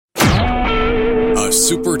a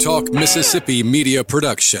Super Talk Mississippi media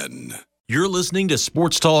production. You're listening to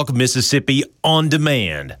Sports Talk Mississippi On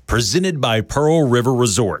Demand, presented by Pearl River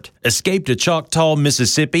Resort. Escape to Choctaw,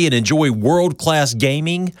 Mississippi and enjoy world-class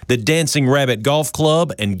gaming, the Dancing Rabbit Golf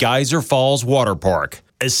Club, and Geyser Falls Water Park.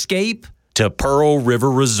 Escape to Pearl River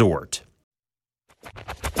Resort. To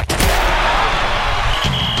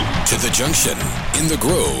the junction, in the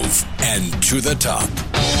Grove, and to the top.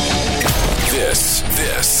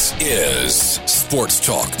 This is Sports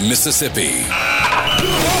Talk Mississippi.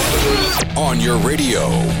 On your radio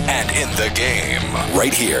and in the game,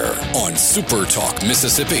 right here on Super Talk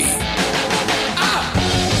Mississippi.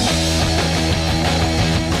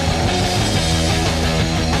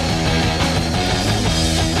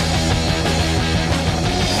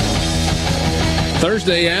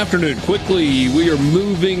 Thursday afternoon. Quickly, we are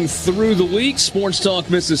moving through the week. Sports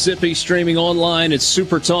Talk Mississippi streaming online at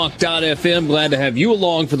supertalk.fm. Glad to have you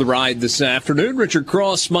along for the ride this afternoon. Richard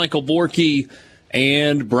Cross, Michael Borky,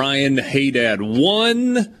 and Brian Haydad.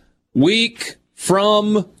 1 week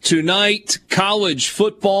from tonight, college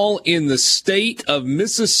football in the state of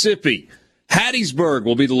Mississippi. Hattiesburg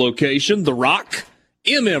will be the location. The Rock,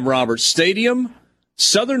 M.M. Roberts Stadium,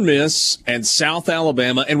 Southern Miss, and South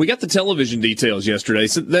Alabama. And we got the television details yesterday,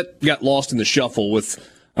 so that got lost in the shuffle with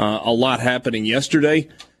a lot happening yesterday.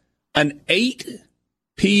 An 8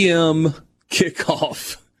 p.m.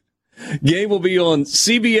 kickoff. Game will be on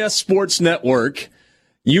CBS Sports Network.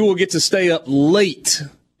 You will get to stay up late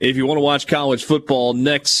if you want to watch college football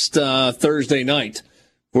next Thursday night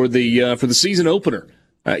for the season opener.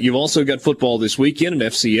 You've also got football this weekend, an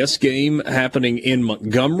FCS game happening in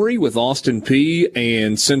Montgomery with Austin Peay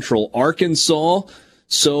and Central Arkansas.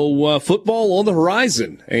 So football on the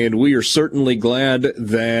horizon, and we are certainly glad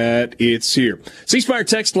that it's here. C Spire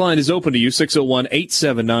text line is open to you,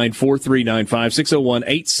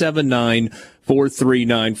 601-879-4395,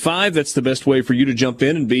 601-879-4395. That's the best way for you to jump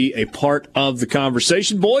in and be a part of the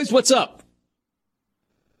conversation. Boys, what's up?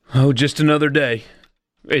 Oh, just another day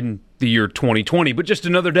in the year 2020, but just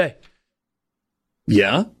another day.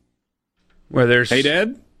 Yeah? Where there's... Hey,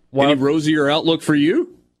 Dad? Any rosier outlook for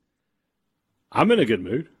you? I'm in a good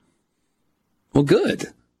mood. Well,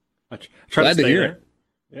 good. Glad to hear it.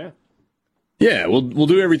 Yeah. Yeah, we'll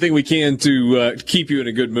do everything we can to keep you in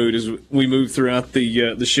a good mood as we move throughout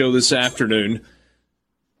the show this afternoon.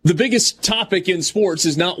 The biggest topic in sports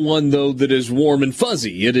is not one, though, that is warm and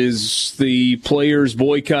fuzzy. It is the players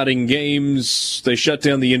boycotting games. They shut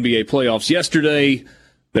down the NBA playoffs yesterday.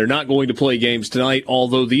 They're not going to play games tonight,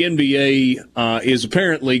 although the NBA is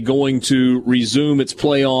apparently going to resume its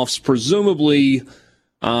playoffs, presumably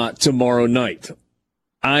tomorrow night.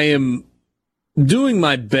 I am doing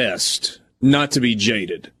my best not to be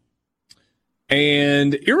jaded.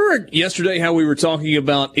 And you remember yesterday how we were talking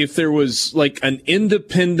about if there was like an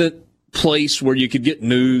independent place where you could get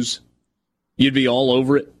news, you'd be all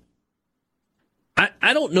over it?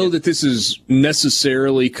 I don't know that this is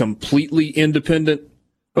necessarily completely independent.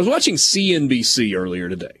 I was watching CNBC earlier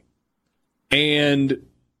today, and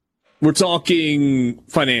we're talking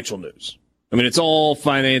financial news. I mean, it's all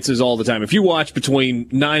finances all the time. If you watch between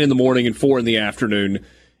 9 in the morning and 4 in the afternoon,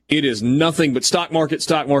 it is nothing but stock market,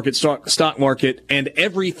 and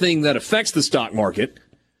everything that affects the stock market.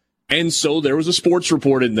 And so there was a sports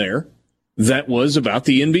report in there that was about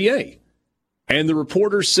the NBA. And the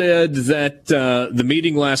reporter said that the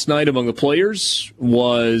meeting last night among the players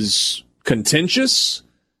was contentious.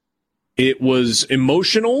 It was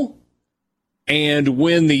emotional. And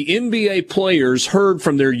when the NBA players heard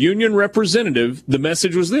from their union representative, the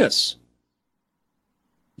message was this: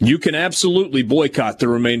 you can absolutely boycott the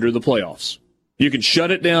remainder of the playoffs. You can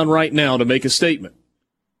shut it down right now to make a statement.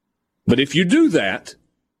 But if you do that,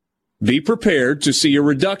 be prepared to see a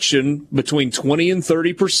reduction between 20 and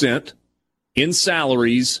 30% in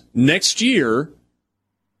salaries next year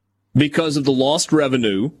because of the lost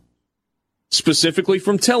revenue, specifically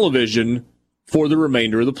from television, for the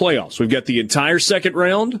remainder of the playoffs. We've got the entire second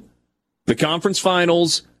round, the conference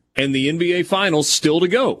finals, and the NBA finals still to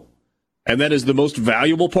go. And that is the most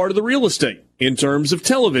valuable part of the real estate in terms of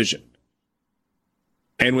television.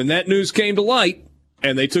 And when that news came to light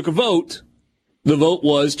and they took a vote, the vote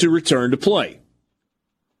was to return to play.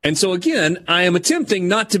 And so again, I am attempting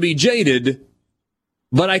not to be jaded,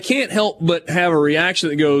 but I can't help but have a reaction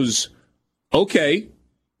that goes, okay,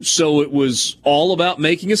 so it was all about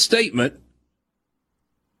making a statement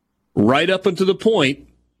right up until the point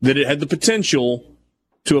that it had the potential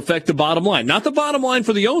to affect the bottom line. Not the bottom line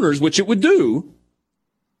for the owners, which it would do,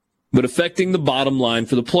 but affecting the bottom line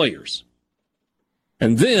for the players.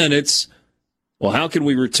 And then it's, well, how can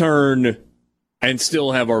we return and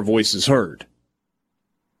still have our voices heard?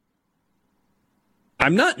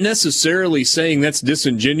 I'm not necessarily saying that's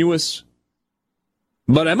disingenuous,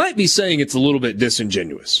 but I might be saying it's a little bit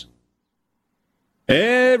disingenuous.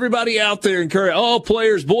 Everybody out there encourage,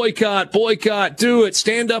 players, boycott, do it,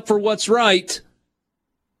 stand up for what's right.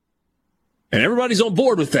 And everybody's on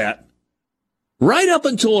board with that. Right up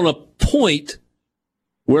until a point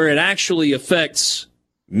where it actually affects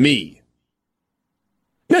me.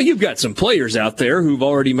 Now, you've got some players out there who've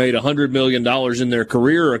already made $100 million in their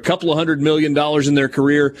career, or a couple of $100 million in their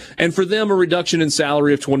career, and for them, a reduction in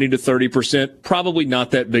salary of 20 to 30%, probably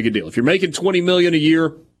not that big a deal. If you're making $20 million a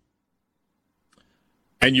year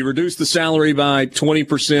and you reduce the salary by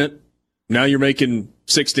 20%, now you're making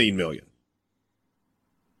 $16 million.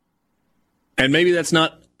 And maybe that's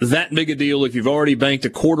not that big a deal if you've already banked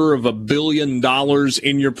 $250 million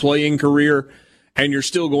in your playing career and you're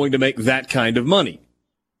still going to make that kind of money.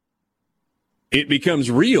 It becomes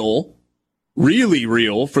real, really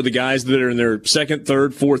real, for the guys that are in their second,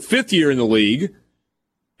 third, fourth, fifth year in the league,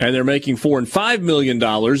 and they're making $4 and $5 million,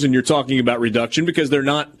 and you're talking about reduction because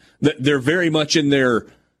they're very much in their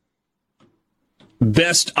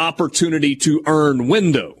best opportunity to earn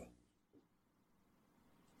window.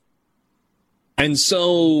 And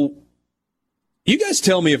so, you guys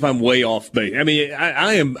tell me if I'm way off base. I mean,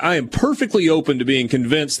 I am perfectly open to being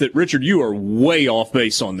convinced that, Richard, you are way off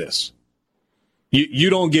base on this. You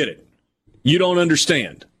don't get it. You don't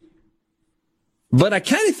understand. But I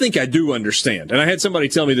kind of think I do understand. And I had somebody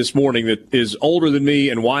tell me this morning that is older than me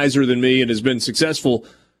and wiser than me and has been successful.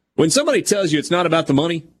 When somebody tells you it's not about the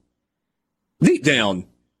money, deep down,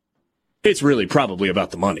 it's really probably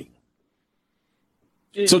about the money.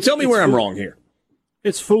 So tell me where I'm wrong here.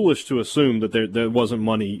 It's foolish to assume that there wasn't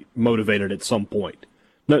money motivated at some point.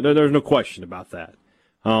 No, there's no question about that.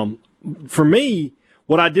 For me,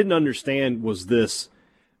 what I didn't understand was this.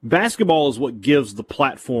 Basketball is what gives the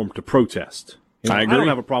platform to protest. I agree. I don't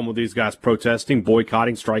have a problem with these guys protesting,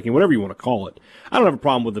 boycotting, striking, whatever you want to call it. I don't have a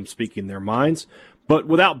problem with them speaking their minds. But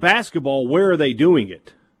without basketball, where are they doing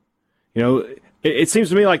it? It seems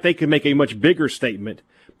to me like they could make a much bigger statement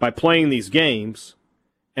by playing these games,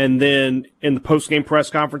 and then in the post-game press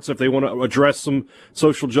conference, if they want to address some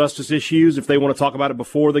social justice issues, if they want to talk about it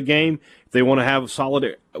before the game, if they want to have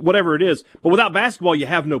solid, whatever it is. But without basketball, you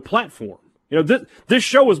have no platform. This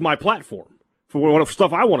show is my platform for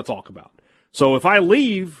stuff I want to talk about. So if I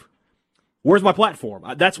leave, where's my platform?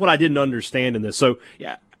 That's what I didn't understand in this. So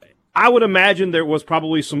yeah, I would imagine there was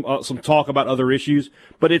probably some talk about other issues,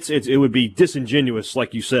 but it would be disingenuous,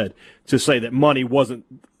 like you said, to say that money wasn't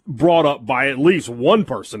brought up by at least one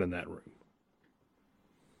person in that room.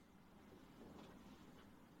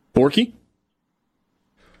 Borky?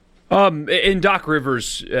 And Doc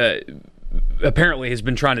Rivers apparently has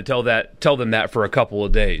been trying to tell them that for a couple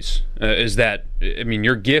of days.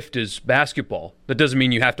 Your gift is basketball. That doesn't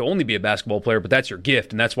mean you have to only be a basketball player, but that's your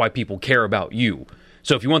gift, and that's why people care about you.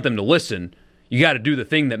 So if you want them to listen, you got to do the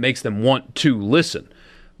thing that makes them want to listen.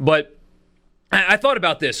 But I thought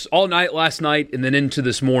about this all night last night and then into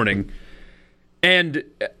this morning, and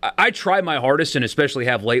I try my hardest, and especially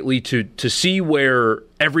have lately, to see where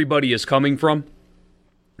everybody is coming from.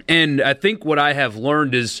 And I think what I have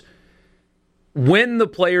learned is when the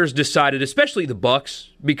players decided, especially the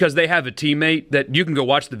Bucks, because they have a teammate that you can go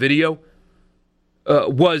watch the video,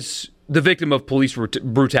 was the victim of police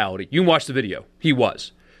brutality. You can watch the video. He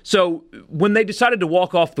was. So when they decided to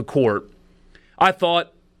walk off the court, I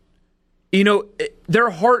thought,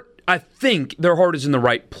 I think their heart is in the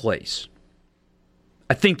right place.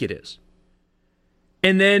 I think it is.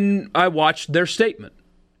 And then I watched their statement.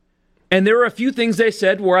 And there were a few things they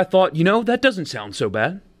said where I thought, that doesn't sound so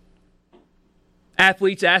bad.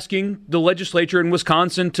 Athletes asking the legislature in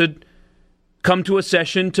Wisconsin to come to a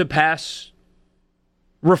session to pass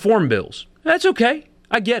reform bills. That's okay.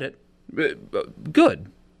 I get it.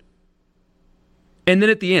 Good. And then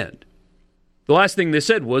at the end, the last thing they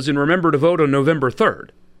said was, and remember to vote on November 3rd.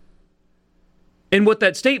 And what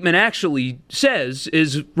that statement actually says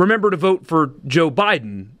is, remember to vote for Joe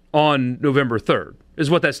Biden on November 3rd,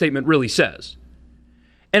 is what that statement really says.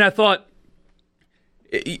 And I thought,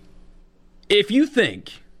 if you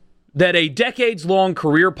think that a decades-long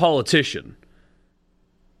career politician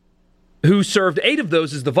who served 8 of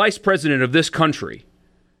those as the vice president of this country,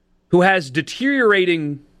 whose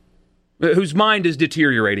mind is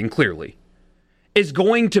deteriorating clearly, is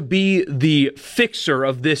going to be the fixer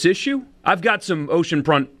of this issue, I've got some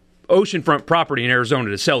oceanfront property in Arizona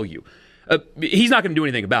to sell you. He's not going to do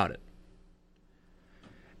anything about it.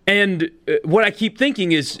 And what I keep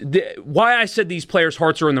thinking is why I said these players'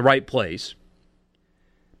 hearts are in the right place.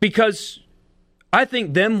 Because I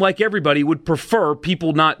think them, like everybody, would prefer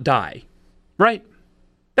people not die. Right?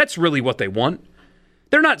 That's really what they want.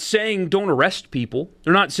 They're not saying don't arrest people.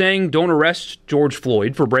 They're not saying don't arrest George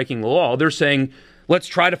Floyd for breaking the law. They're saying let's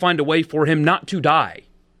try to find a way for him not to die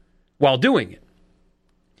while doing it.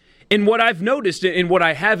 And what I've noticed and what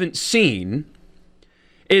I haven't seen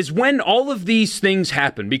is when all of these things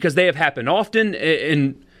happen, because they have happened often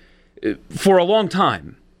and for a long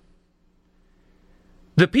time,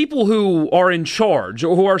 the people who are in charge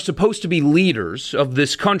or who are supposed to be leaders of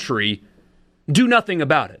this country do nothing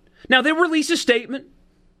about it. Now, they'll release a statement.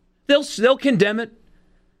 They'll condemn it.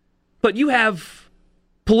 But you have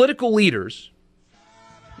political leaders,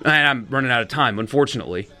 and I'm running out of time,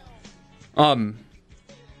 unfortunately. So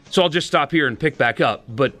I'll just stop here and pick back up.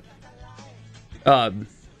 But,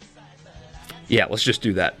 yeah, let's just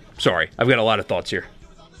do that. Sorry, I've got a lot of thoughts here.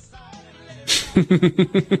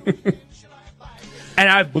 And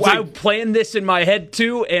I'm playing this in my head,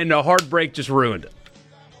 too, and a hard break just ruined it.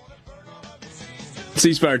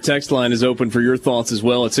 C-Spire text line is open for your thoughts as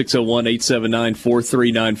well at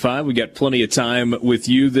 601-879-4395. We got plenty of time with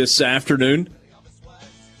you this afternoon.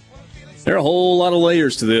 There are a whole lot of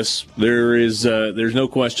layers to this. There's no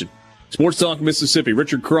question. Sports Talk Mississippi.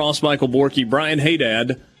 Richard Cross, Michael Borky, Brian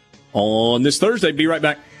Haydad on this Thursday. Be right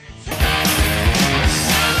back.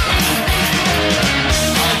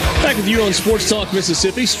 Back with you on Sports Talk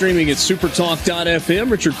Mississippi, streaming at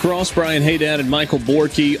supertalk.fm. Richard Cross, Brian Haydad, and Michael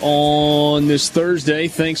Borky on this Thursday.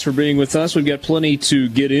 Thanks for being with us. We've got plenty to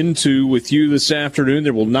get into with you this afternoon.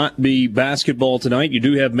 There will not be basketball tonight. You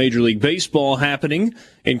do have Major League Baseball happening,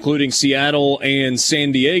 including Seattle and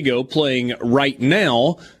San Diego playing right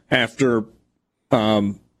now after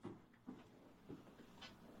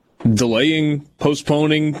delaying,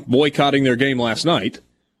 postponing, boycotting their game last night.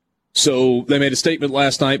 So they made a statement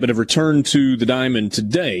last night, but have returned to the diamond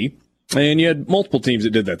today. And you had multiple teams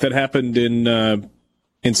that did that. That happened in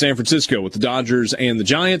San Francisco with the Dodgers and the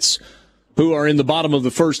Giants, who are in the bottom of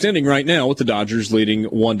the first inning right now, with the Dodgers leading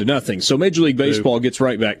 1-0. So Major League Baseball gets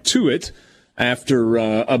right back to it after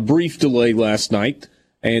a brief delay last night.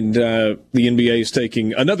 And the NBA is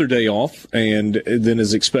taking another day off and then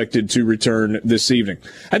is expected to return this evening.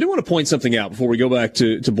 I do want to point something out before we go back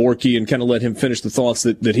to Borky and kind of let him finish the thoughts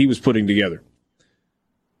that he was putting together.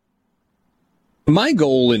 My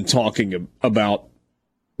goal in talking about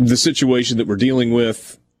the situation that we're dealing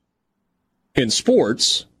with in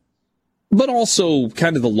sports, but also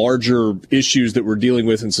kind of the larger issues that we're dealing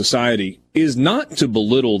with in society, is not to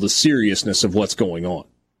belittle the seriousness of what's going on.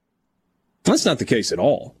 That's not the case at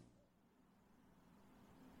all.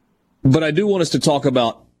 But I do want us to talk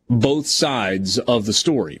about both sides of the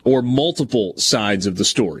story, or multiple sides of the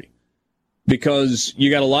story, because you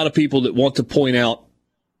got a lot of people that want to point out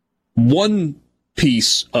one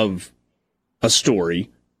piece of a story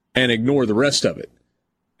and ignore the rest of it.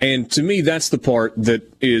 And to me, that's the part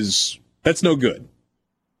that's no good.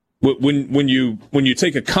 When you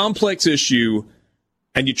take a complex issue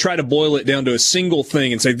and you try to boil it down to a single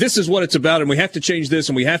thing and say, this is what it's about, and we have to change this,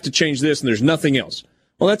 and we have to change this, and there's nothing else.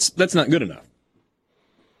 Well, that's not good enough.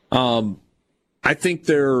 I think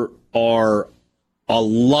there are a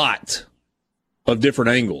lot of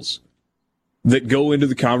different angles that go into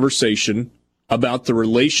the conversation about the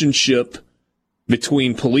relationship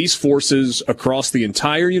between police forces across the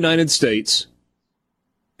entire United States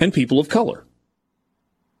and people of color.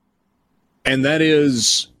 And that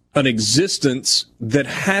is an existence that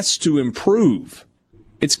has to improve.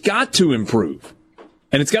 It's got to improve.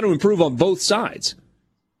 And it's got to improve on both sides.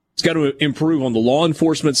 It's got to improve on the law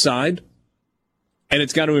enforcement side, and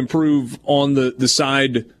it's got to improve on the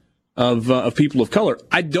side of people of color.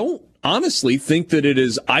 I don't honestly think that it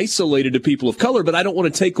is isolated to people of color, but I don't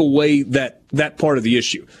want to take away that part of the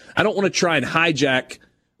issue. I don't want to try and hijack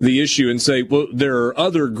the issue and say, well, there are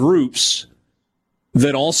other groups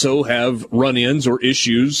that also have run-ins or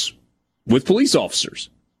issues with police officers.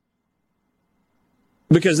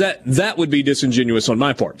 Because that would be disingenuous on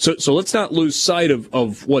my part. So let's not lose sight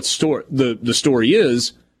of what the story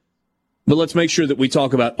is, but let's make sure that we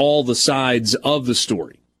talk about all the sides of the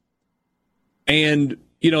story. And,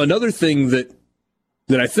 another thing that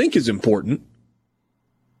I think is important,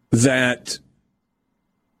 that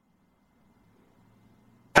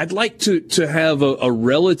I'd like to have a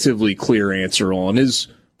relatively clear answer on is,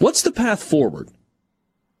 what's the path forward?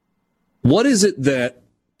 What is it that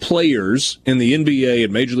players in the NBA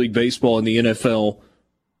and Major League Baseball and the NFL,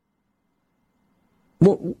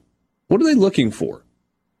 what are they looking for?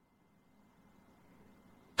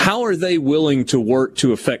 How are they willing to work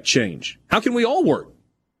to affect change? How can we all work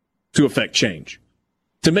to affect change,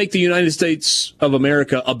 to make the United States of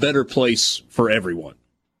America a better place for everyone?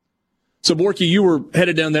 So, Borky, you were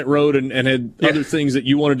headed down that road and had other things that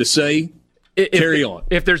you wanted to say. Carry on.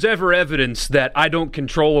 If there's ever evidence that I don't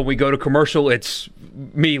control when we go to commercial, it's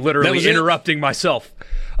me literally interrupting myself.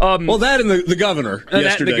 Well, that and the governor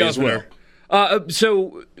yesterday as well.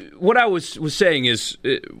 So what I was saying is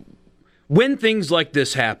when things like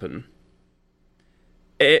this happen,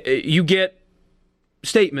 you get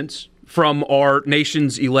statements from our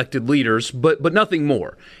nation's elected leaders, but nothing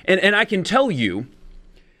more. And I can tell you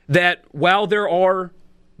that while there are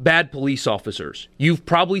bad police officers, you've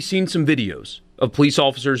probably seen some videos of police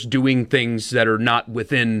officers doing things that are not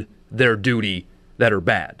within their duty that are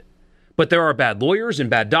bad. But there are bad lawyers and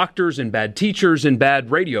bad doctors and bad teachers and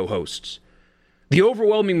bad radio hosts. The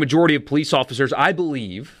overwhelming majority of police officers, I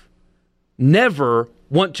believe, never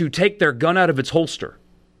want to take their gun out of its holster,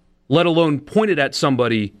 let alone point it at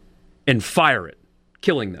somebody and fire it,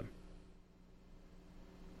 killing them.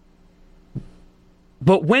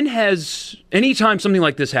 But anytime something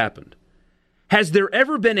like this happened, has there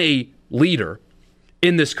ever been a leader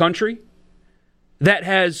in this country that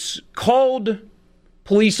has called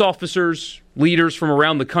police officers, leaders from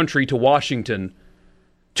around the country to Washington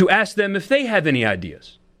to ask them if they have any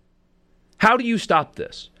ideas? How do you stop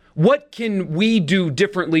this? What can we do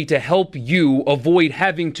differently to help you avoid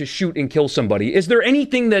having to shoot and kill somebody? Is there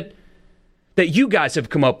anything that you guys have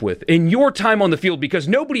come up with in your time on the field? Because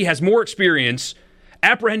nobody has more experience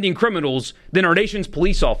apprehending criminals than our nation's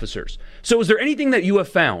police officers. So is there anything that you have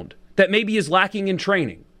found that maybe is lacking in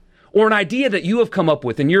training, or an idea that you have come up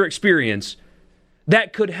with in your experience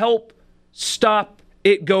that could help stop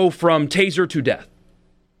it go from taser to death?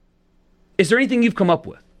 Is there anything you've come up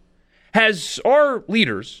with? Has our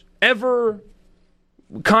leaders ever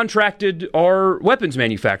contracted our weapons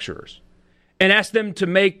manufacturers and asked them to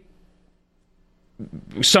make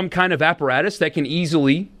some kind of apparatus that can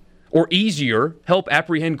easily or easier help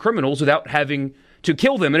apprehend criminals without having to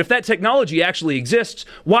kill them? And if that technology actually exists,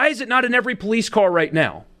 why is it not in every police car right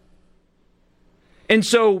now? And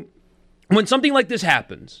so when something like this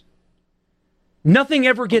happens, nothing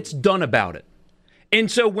ever gets done about it. And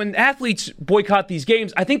so when athletes boycott these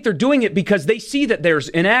games, I think they're doing it because they see that there's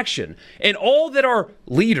inaction. And all that our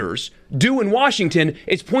leaders do in Washington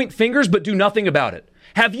is point fingers but do nothing about it.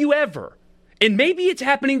 Have you ever, and maybe it's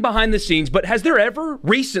happening behind the scenes, but has there ever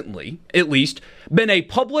recently, at least, been a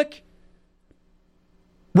public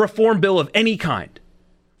reform bill of any kind,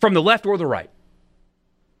 from the left or the right?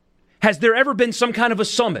 Has there ever been some kind of a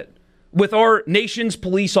summit with our nation's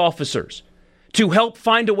police officers to help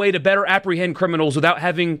find a way to better apprehend criminals without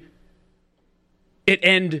having it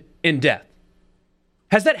end in death?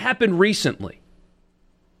 Has that happened recently?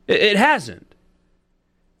 It hasn't.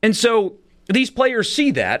 And so these players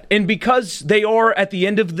see that, and because they are, at the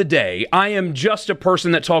end of the day, I am just a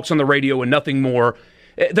person that talks on the radio and nothing more,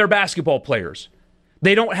 they're basketball players.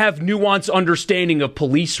 They don't have nuanced understanding of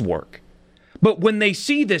police work. But when they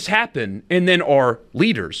see this happen, and then our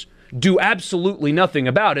leaders do absolutely nothing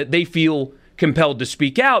about it, they feel compelled to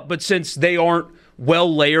speak out. But since they aren't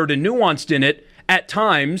well layered and nuanced in it, at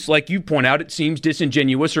times, like you point out, it seems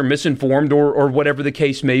disingenuous or misinformed or whatever the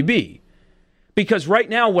case may be. Because right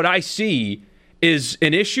now what I see is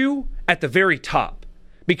an issue at the very top,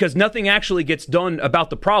 because nothing actually gets done about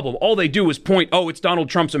the problem. All they do is point, oh, it's Donald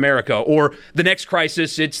Trump's America, or the next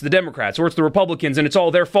crisis, it's the Democrats, or it's the Republicans, and it's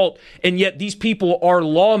all their fault. And yet these people are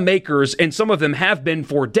lawmakers, and some of them have been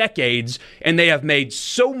for decades, and they have made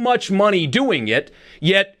so much money doing it,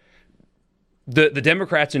 yet the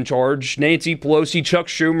Democrats in charge, Nancy Pelosi, Chuck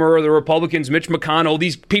Schumer, the Republicans, Mitch McConnell,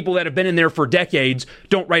 these people that have been in there for decades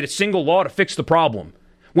don't write a single law to fix the problem,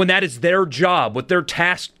 when that is their job, what they're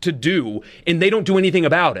tasked to do, and they don't do anything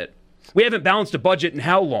about it. We haven't balanced a budget in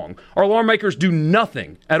how long? Our lawmakers do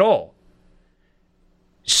nothing at all.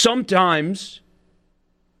 Sometimes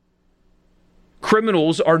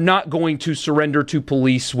criminals are not going to surrender to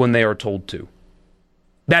police when they are told to.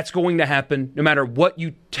 That's going to happen no matter what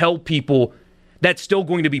you tell people. That's still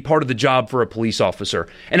going to be part of the job for a police officer.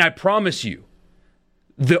 And I promise you,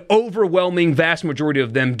 the overwhelming vast majority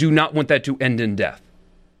of them do not want that to end in death.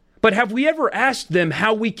 But have we ever asked them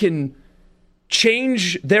how we can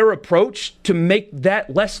change their approach to make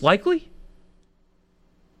that less likely?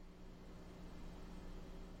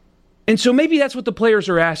 And so maybe that's what the players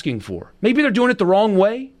are asking for. Maybe they're doing it the wrong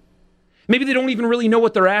way. Maybe they don't even really know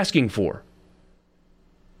what they're asking for.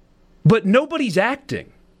 But nobody's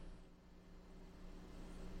acting.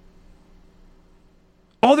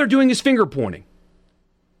 All they're doing is finger pointing.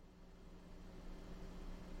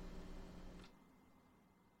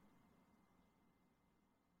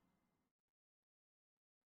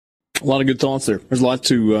 A lot of good thoughts there. There's a lot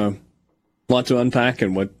to lot to unpack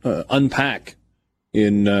and unpack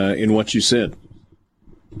in what you said.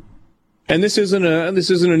 And this isn't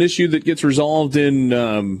an issue that gets resolved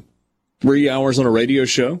in 3 hours on a radio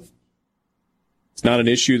show. It's not an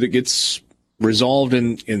issue that gets resolved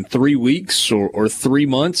in 3 weeks or 3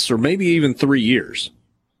 months or maybe even 3 years.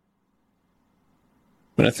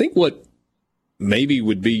 But I think what maybe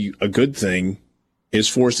would be a good thing is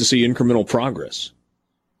for us to see incremental progress.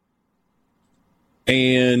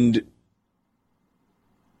 And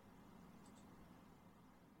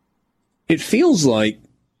it feels like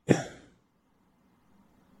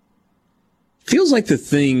the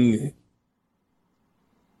thing.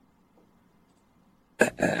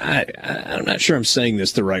 I'm not sure I'm saying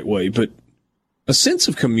this the right way, but a sense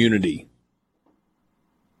of community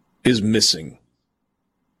is missing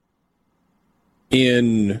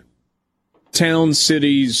in towns,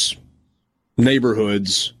 cities,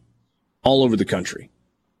 neighborhoods all over the country.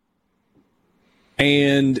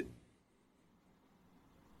 And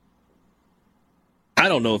I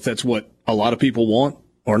don't know if that's what a lot of people want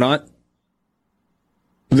or not.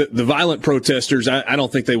 The violent protesters, I don't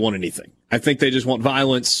think they want anything. I think they just want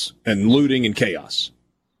violence and looting and chaos.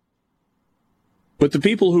 But the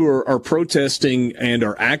people who are protesting and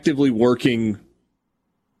are actively working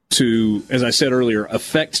to, as I said earlier,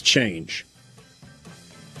 affect change,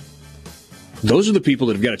 those are the people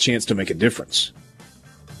that have got a chance to make a difference.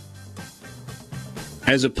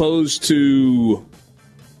 As opposed to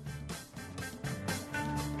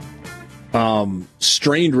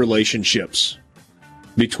strained relationships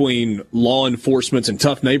between law enforcement and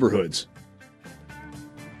tough neighborhoods.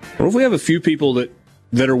 What if we have a few people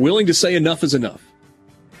that are willing to say enough is enough?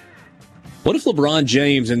 What if LeBron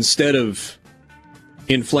James, instead of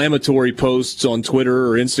inflammatory posts on Twitter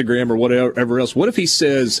or Instagram or whatever else, what if he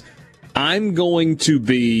says, I'm going to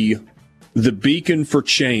be the beacon for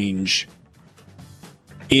change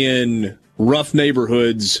in rough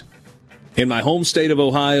neighborhoods in my home state of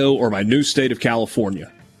Ohio or my new state of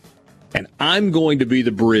California. And I'm going to be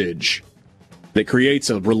the bridge that creates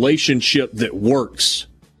a relationship that works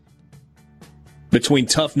between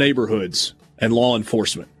tough neighborhoods and law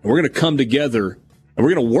enforcement. And we're going to come together and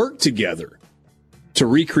we're going to work together to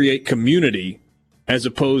recreate community as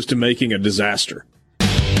opposed to making a disaster. A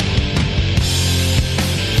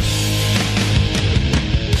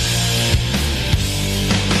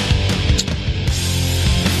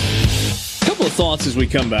couple of thoughts as we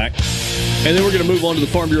come back. And then we're going to move on to the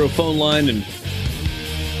Farm Bureau phone line and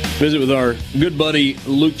visit with our good buddy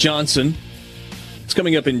Luke Johnson. It's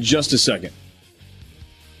coming up in just a second.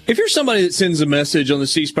 If you're somebody that sends a message on the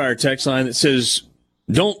C Spire text line that says,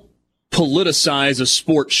 don't politicize a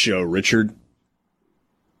sports show, Richard,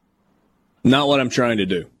 not what I'm trying to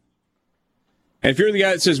do. And if you're the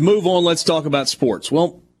guy that says, move on, let's talk about sports.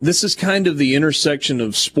 Well, this is kind of the intersection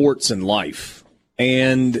of sports and life.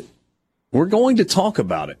 And we're going to talk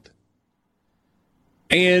about it.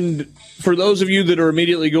 And for those of you that are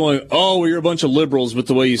immediately going, oh, well, you're a bunch of liberals with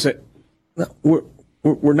the way you say, no,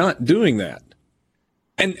 we're not doing that.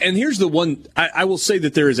 And here's the one, I will say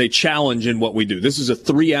that there is a challenge in what we do. This is a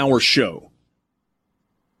 3-hour show.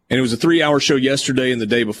 And it was a 3-hour show yesterday and the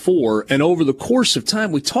day before. And over the course of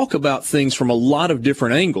time, we talk about things from a lot of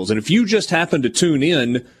different angles. And if you just happen to tune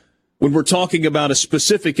in when we're talking about a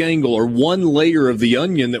specific angle or one layer of the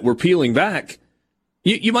onion that we're peeling back,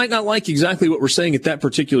 you might not like exactly what we're saying at that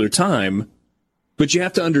particular time, but you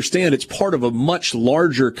have to understand it's part of a much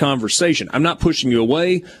larger conversation. I'm not pushing you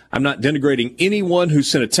away. I'm not denigrating anyone who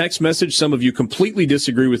sent a text message. Some of you completely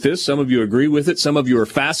disagree with this. Some of you agree with it. Some of you are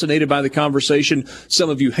fascinated by the conversation. Some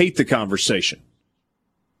of you hate the conversation.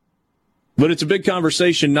 But it's a big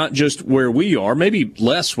conversation, not just where we are, maybe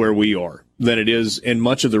less where we are than it is in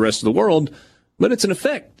much of the rest of the world, but it's an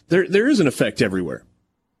effect. There is an effect everywhere.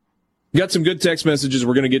 Got some good text messages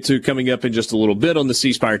we're going to get to coming up in just a little bit on the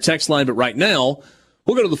C Spire text line. But right now,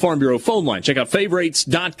 we'll go to the Farm Bureau phone line. Check out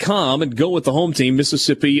favorites.com and go with the home team,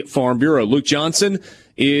 Mississippi Farm Bureau. Luke Johnson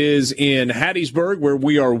is in Hattiesburg, where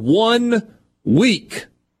we are 1 week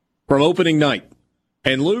from opening night.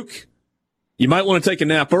 And Luke, you might want to take a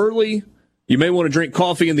nap early. You may want to drink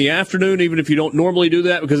coffee in the afternoon, even if you don't normally do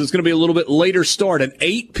that, because it's going to be a little bit later start, an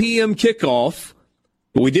 8 p.m. kickoff.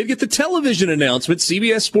 But we did get the television announcement,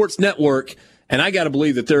 CBS Sports Network, and I got to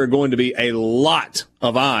believe that there are going to be a lot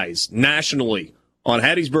of eyes nationally on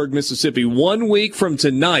Hattiesburg, Mississippi, 1 week from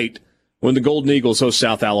tonight when the Golden Eagles host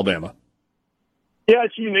South Alabama. Yeah,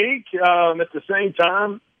 it's unique. At the same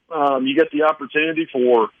time, you get the opportunity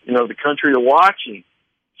for the country to watch. And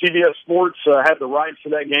CBS Sports had the rights to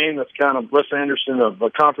that game. That's kind of Wes Anderson of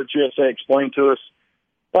Conference USA explained to us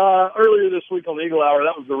Earlier this week on the Eagle Hour,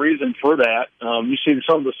 that was the reason for that. You see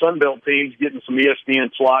some of the Sun Belt teams getting some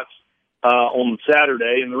ESPN slots on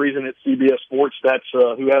Saturday, and the reason it's CBS Sports, that's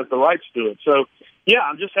who has the rights to it. So, yeah,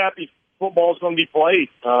 I'm just happy football is going to be played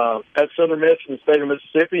at Southern Miss in the state of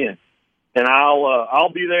Mississippi, and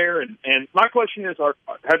I'll be there. And my question is,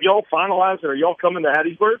 have y'all finalized it? Are y'all coming to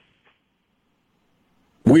Hattiesburg?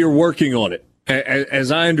 We are working on it.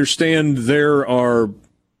 As I understand, there are.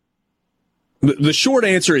 The short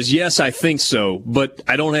answer is yes, I think so, but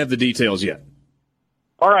I don't have the details yet.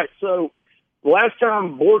 All right, so the last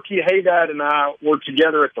time Borky, Haydad, and I were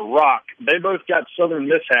together at the Rock, they both got Southern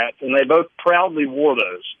Miss hats, and they both proudly wore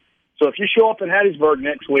those. So if you show up in Hattiesburg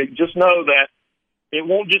next week, just know that it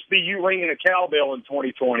won't just be you ringing a cowbell in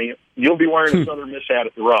 2020. You'll be wearing a Southern Miss hat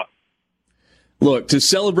at the Rock. Look, to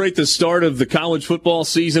celebrate the start of the college football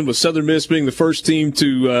season with Southern Miss being the first team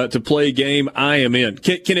to play a game, I am in.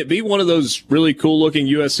 Can it be one of those really cool-looking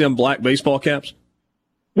USM black baseball caps?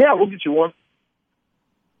 Yeah, we'll get you one.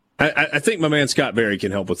 I think my man Scott Berry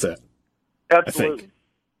can help with that. Absolutely.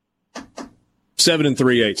 I think. 7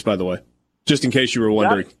 3/8, by the way, just in case you were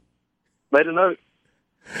wondering. Made a note.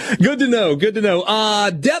 Good to know. Good to know.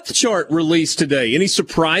 Depth chart released today. Any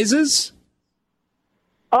surprises?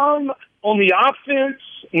 On the offense,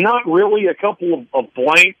 not really. A couple of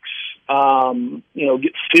blanks,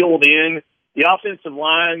 get filled in. The offensive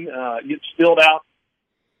line gets filled out.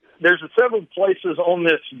 There's several places on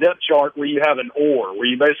this depth chart where you have an or, where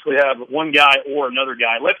you basically have one guy or another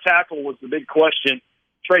guy. Left tackle was the big question.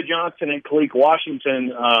 Trey Johnson and Kalik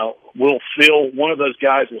Washington will fill. One of those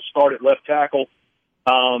guys will start at left tackle.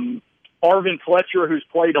 Arvin Fletcher, who's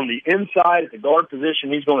played on the inside at the guard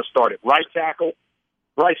position, he's going to start at right tackle.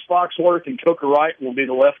 Bryce Foxworth and Coker Wright will be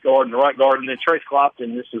the left guard and the right guard. And then Trace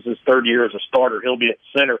Clopton, this is his third year as a starter. He'll be at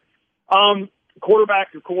center.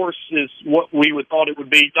 Quarterback, of course, is what we would thought it would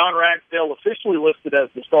be. Don Ragsdale officially listed as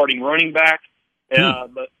the starting running back.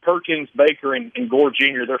 But Perkins, Baker, and Gore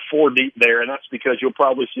Jr., they're 4 deep there, and that's because you'll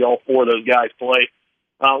probably see all 4 of those guys play.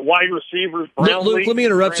 Wide receivers, Brownlee. Luke, let me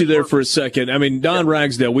interrupt you there for a second. I mean, Don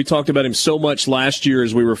Ragsdale, we talked about him so much last year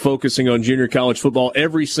as we were focusing on junior college football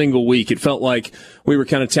every single week. It felt like we were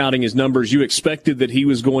kind of touting his numbers. You expected that he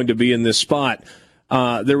was going to be in this spot.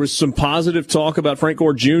 There was some positive talk about Frank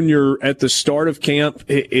Gore Jr. at the start of camp.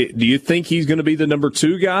 Do you think he's going to be the number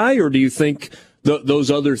 2 guy, or do you think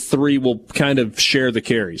those other 3 will kind of share the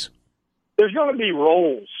carries? There's going to be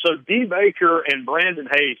roles. So D. Baker and Brandon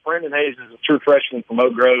Hayes. Brandon Hayes is a true freshman from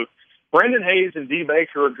Oak Grove. Brandon Hayes and D.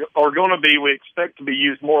 Baker are going to be, we expect to be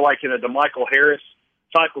used more like in a DeMichael Harris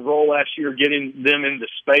type of role last year, getting them into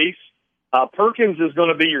space. Perkins is going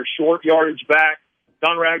to be your short yardage back.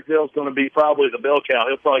 Don Ragsdale is going to be probably the bell cow.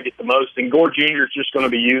 He'll probably get the most. And Gore Jr. is just going to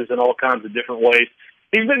be used in all kinds of different ways.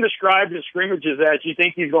 He's been described in scrimmages as you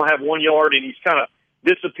think he's going to have 1 yard, and he's kind of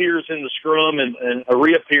disappears in the scrum and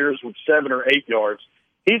reappears with 7 or 8 yards.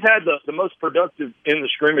 He's had the most productive in the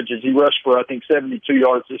scrimmages. He rushed for, I think, 72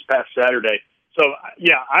 yards this past Saturday. So,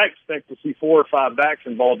 yeah, I expect to see 4 or 5 backs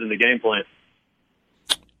involved in the game plan.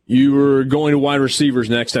 You were going to wide receivers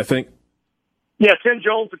next, I think. Yeah, Tim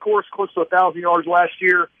Jones, of course, close to 1,000 yards last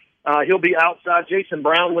year. He'll be outside. Jason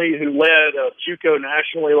Brownlee, who led JUCO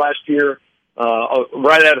nationally last year,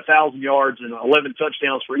 right at 1,000 yards and 11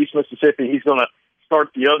 touchdowns for East Mississippi. He's going to start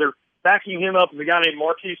the other. Backing him up is a guy named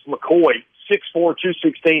Marquise McCoy, 6'4",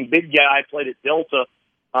 216, big guy, played at Delta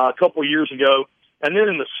a couple years ago. And then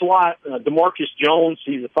in the slot, DeMarcus Jones,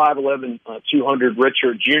 he's a 5'11", 200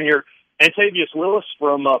 redshirt junior. Antavius Willis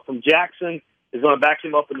from Jackson is going to back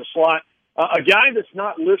him up in the slot. A guy that's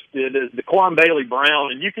not listed is Daquan Bailey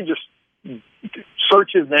Brown, and you can just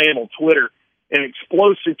search his name on Twitter. An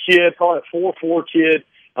explosive kid, probably a 4'4" kid.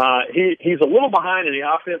 He's a little behind in the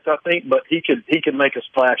offense, I think, but he could make a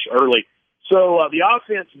splash early. So the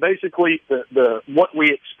offense, basically, the what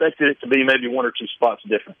we expected it to be, maybe 1 or 2 spots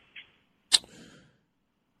different.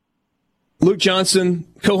 Luke Johnson,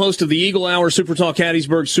 co-host of the Eagle Hour, Super Talk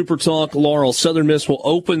Hattiesburg, Super Talk Laurel. Southern Miss will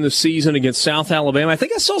open the season against South Alabama. I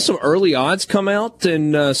think I saw some early odds come out,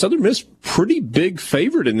 and Southern Miss pretty big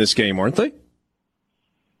favorite in this game, aren't they?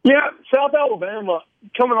 Yeah, South Alabama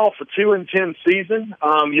coming off a 2-10 season.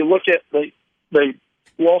 You look at they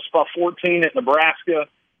lost by 14 at Nebraska.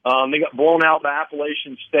 They got blown out by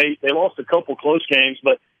Appalachian State. They lost a couple close games,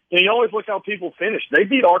 but you always look how people finish. They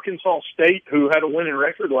beat Arkansas State, who had a winning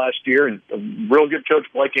record last year, and a real good coach,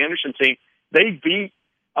 Blake Anderson team. They beat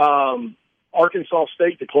Arkansas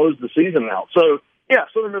State to close the season out. So, yeah,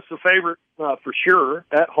 Southern Miss is a favorite for sure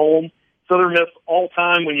at home. Southern Miss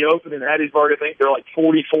all-time, when you open in Hattiesburg, I think they're like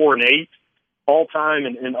 44-8 all-time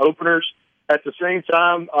in openers. At the same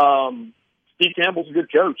time, Steve Campbell's a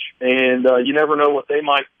good coach, and you never know what they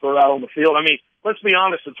might throw out on the field. I mean, let's be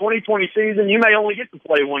honest, the 2020 season, you may only get to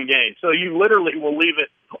play one game, so you literally will leave it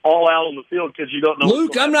all out on the field because you don't know.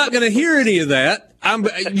 Luke, I'm not going to hear any of that.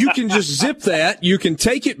 You can just zip that. You can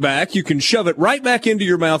take it back. You can shove it right back into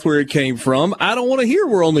your mouth where it came from. I don't want to hear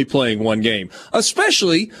we're only playing one game,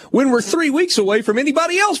 especially when we're 3 weeks away from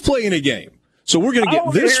anybody else playing a game. So we're going to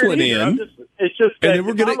get this one in, it's just and then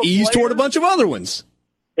we're going to ease toward a bunch of other ones.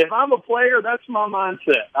 If I'm a player, that's my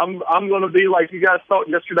mindset. I'm going to be like you guys thought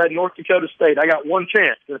yesterday at North Dakota State. I got one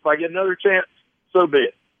chance. If I get another chance, so be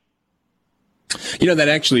it. You know, that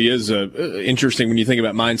actually is interesting when you think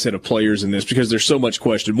about mindset of players in this, because there's so much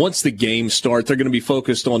question. Once the games start, they're going to be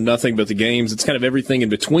focused on nothing but the games. It's kind of everything in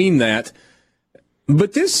between that.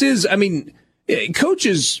 But this is, I mean,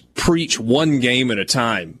 coaches preach one game at a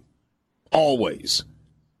time, always.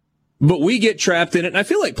 But we get trapped in it, and I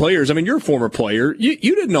feel like players, I mean, you're a former player.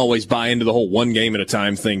 You didn't always buy into the whole one game at a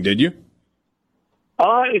time thing, did you?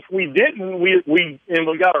 If we didn't, we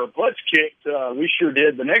got our butts kicked, we sure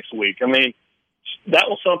did the next week. I mean, that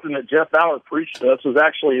was something that Jeff Bauer preached to us. It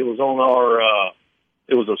was on our,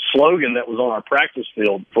 it was a slogan that was on our practice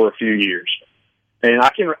field for a few years. And I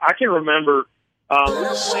can remember, we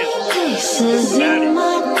were playing Cincinnati in the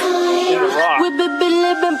Rock.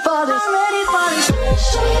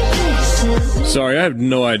 Sorry, I have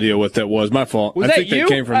no idea what that was. My fault. Was I think that you? that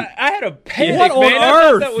came from. I had a panic, What on man. I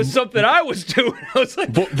thought earth? that was something I was doing. I was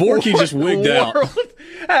like, Borky just wigged out.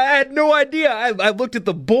 I had no idea. I looked at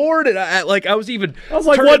the board and I was even. I was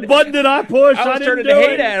like, what button did I push? I was didn't turning do the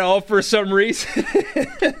hate it. ad off for some reason.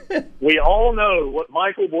 We all know what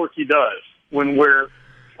Michael Borky does when we're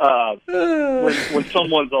when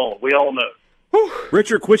someone's on. We all know.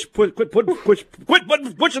 Richard, quit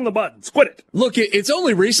pushing the buttons. Quit it. Look, it's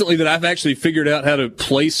only recently that I've actually figured out how to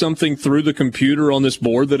play something through the computer on this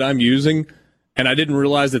board that I'm using, and I didn't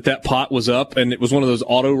realize that pot was up, and it was one of those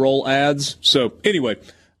auto roll ads. So anyway,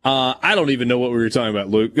 I don't even know what we were talking about,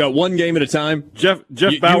 Luke. Got one game at a time. Jeff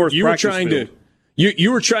Bauer's you were trying field.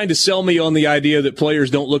 You were trying to sell me on the idea that players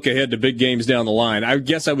don't look ahead to big games down the line. I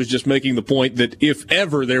guess I was just making the point that if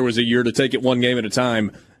ever there was a year to take it one game at a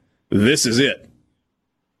time, this is it.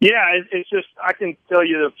 Yeah, it's just, I can tell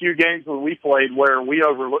you a few games when we played where we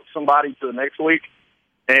overlooked somebody to the next week.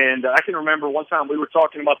 And I can remember one time we were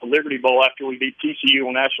talking about the Liberty Bowl after we beat TCU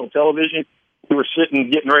on national television. We were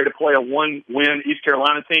getting ready to play a one-win East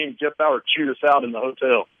Carolina team. Jeff Bauer chewed us out in the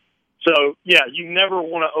hotel. So, yeah, you never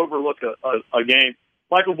want to overlook a game.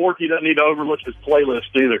 Michael Borky doesn't need to overlook his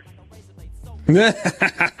playlist either.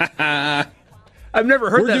 I've never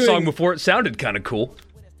heard that song before. It sounded kind of cool.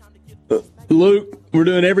 Luke, we're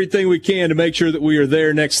doing everything we can to make sure that we are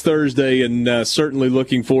there next Thursday, and certainly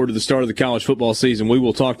looking forward to the start of the college football season. We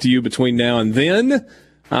will talk to you between now and then.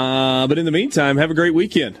 But in the meantime, have a great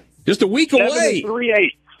weekend. Just a week away.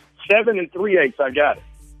 7 3/8. I got it.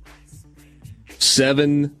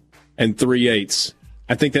 7 3/8.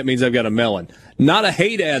 I think that means I've got a melon. Not a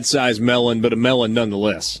hate ad size melon, but a melon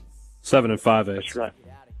nonetheless. 7 5/8. That's right.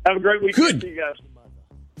 Have a great weekend. Good. See you guys.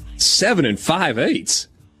 7 5/8.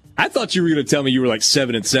 I thought you were going to tell me you were like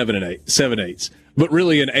 7 7/8, but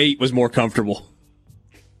really an 8 was more comfortable.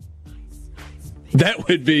 That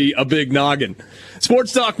would be a big noggin.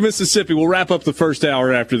 Sports Talk Mississippi. We'll wrap up the first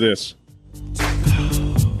hour after this.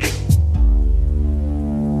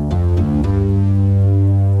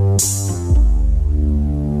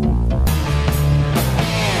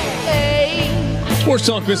 Sports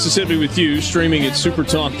Talk Mississippi with you, streaming at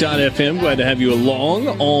supertalk.fm. Glad to have you along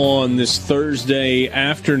on this Thursday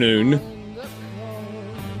afternoon.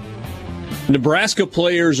 Nebraska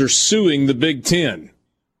players are suing the Big Ten.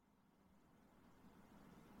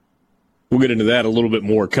 We'll get into that a little bit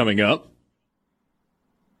more coming up.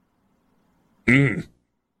 I mean,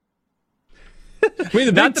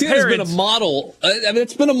 the Big Ten has been a model.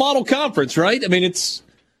 It's been a model conference, right? I mean, it's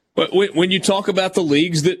when you talk about the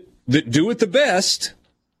leagues that do it the best,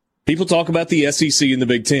 people talk about the SEC and the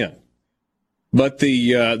Big Ten. But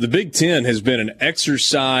the Big Ten has been an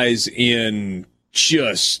exercise in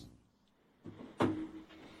just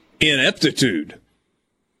ineptitude.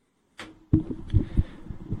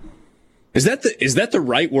 Is that the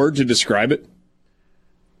right word to describe it?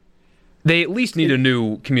 They at least need a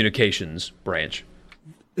new communications branch.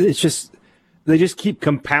 It's just they just keep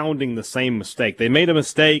compounding the same mistake. They made a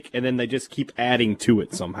mistake, and then they just keep adding to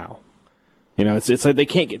it somehow. You know, it's like they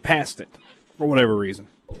can't get past it for whatever reason.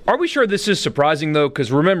 Are we sure this is surprising, though?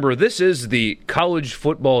 Because remember, this is the College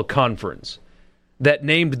Football Conference that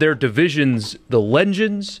named their divisions the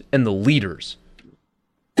Legends and the Leaders.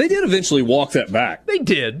 They did eventually walk that back. They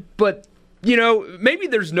did, but maybe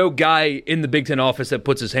there's no guy in the Big Ten office that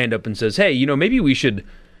puts his hand up and says, hey, maybe we should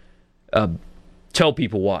tell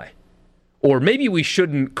people why. Or maybe we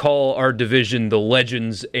shouldn't call our division the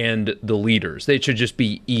Legends and the Leaders. They should just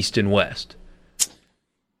be East and West.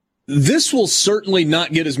 This will certainly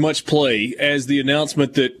not get as much play as the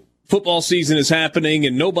announcement that football season is happening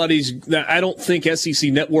and I don't think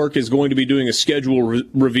SEC Network is going to be doing a schedule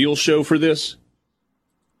reveal show for this.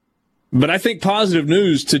 But I think positive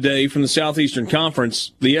news today from the Southeastern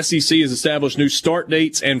Conference, the SEC has established new start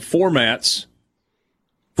dates and formats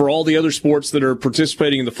for all the other sports that are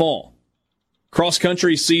participating in the fall.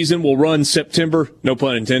 Cross-country season will run September, no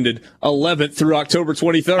pun intended, 11th through October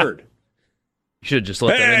 23rd. You should have just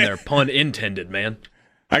let that in there. Pun intended, man.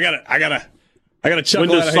 I gotta chuckle. When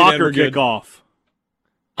does soccer kick off?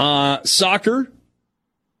 Soccer,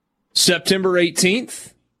 September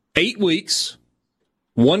 18th, 8 weeks,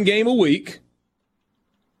 1 game a week,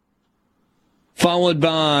 followed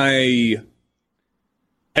by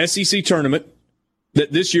SEC tournament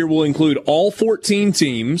that this year will include all 14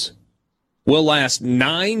 teams, will last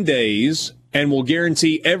 9 days, and will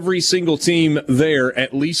guarantee every single team there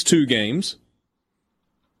at least 2 games.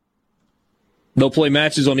 They'll play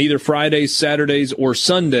matches on either Fridays, Saturdays, or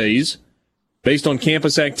Sundays based on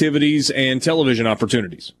campus activities and television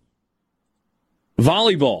opportunities.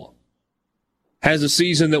 Volleyball has a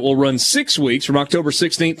season that will run 6 weeks from October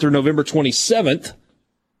 16th through November 27th.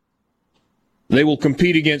 They will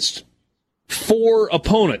compete against 4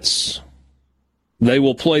 opponents. They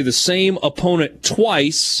will play the same opponent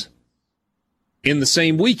twice in the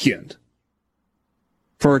same weekend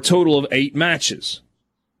for a total of 8 matches.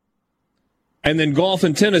 And then golf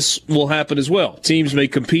and tennis will happen as well. Teams may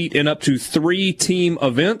compete in up to 3 team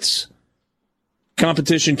events.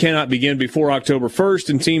 Competition cannot begin before October 1st,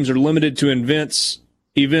 and teams are limited to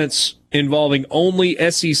events involving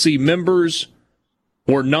only SEC members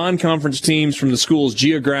or non-conference teams from the school's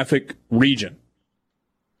geographic region.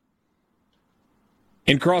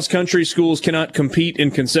 In cross-country, schools cannot compete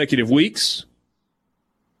in consecutive weeks.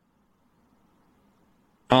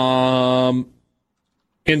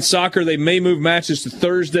 In soccer, they may move matches to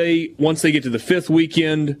Thursday once they get to the 5th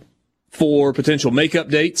weekend for potential makeup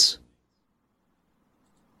dates.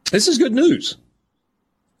 This is good news.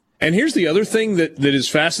 And here's the other thing that is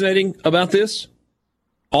fascinating about this.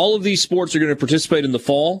 All of these sports are going to participate in the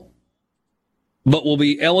fall, but will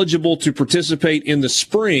be eligible to participate in the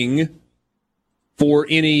spring for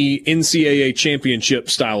any NCAA championship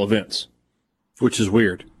style events. Which is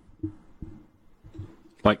weird.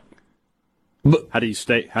 But how do you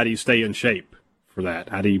stay in shape for that?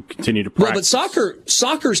 How do you continue to practice? Well, but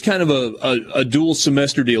soccer's kind of a dual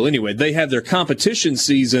semester deal anyway. They have their competition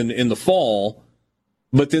season in the fall,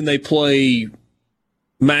 but then they play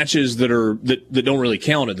matches that don't really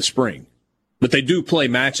count in the spring. But they do play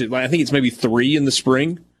matches. I think it's maybe 3 in the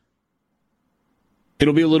spring.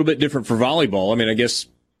 It'll be a little bit different for volleyball. I mean, I guess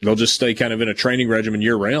they'll just stay kind of in a training regimen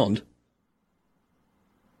year round.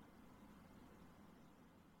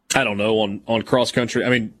 I don't know, on cross country. I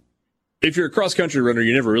mean, if you're a cross country runner,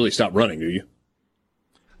 you never really stop running, do you?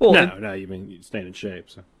 Well, no, you mean you stay in shape.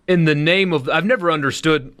 So. In the name of, I've never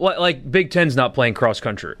understood, like Big Ten's not playing cross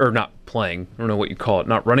country, or not playing, I don't know what you call it,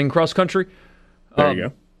 not running cross country. There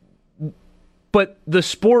you go. But the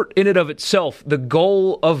sport in and of itself, the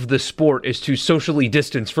goal of the sport is to socially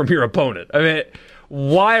distance from your opponent. I mean,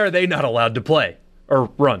 why are they not allowed to play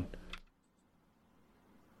or run?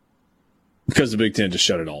 Because the Big Ten just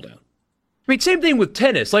shut it all down. I mean, same thing with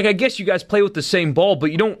tennis. Like, I guess you guys play with the same ball,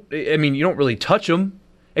 but you don't really touch them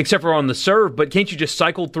except for on the serve, but can't you just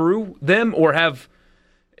cycle through them or have...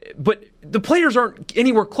 But the players aren't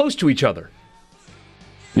anywhere close to each other.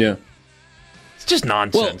 Yeah. It's just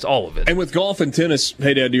nonsense, all of it. And with golf and tennis,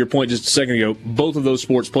 hey, Dad, to your point just a second ago, both of those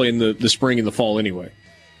sports play in the spring and the fall anyway.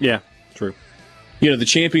 Yeah, true. The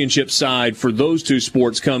championship side for those 2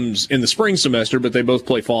 sports comes in the spring semester, but they both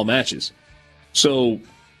play fall matches. So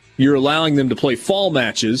you're allowing them to play fall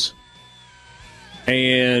matches,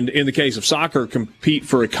 and in the case of soccer, compete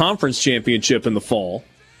for a conference championship in the fall,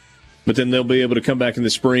 but then they'll be able to come back in the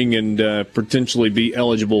spring and potentially be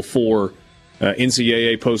eligible for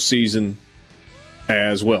NCAA postseason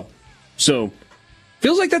as well. So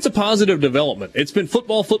feels like that's a positive development. It's been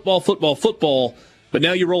football, but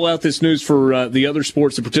now you roll out this news for the other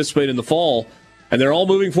sports that participate in the fall, and they're all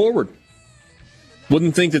moving forward.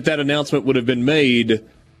 Wouldn't think that announcement would have been made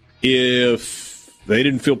if they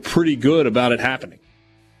didn't feel pretty good about it happening.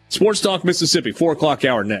 Sports Talk Mississippi, 4 o'clock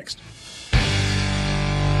hour next.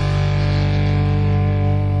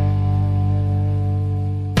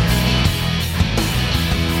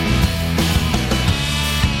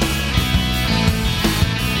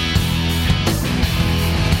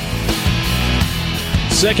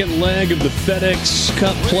 Second leg of the FedEx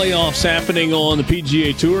Cup playoffs happening on the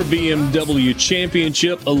PGA Tour BMW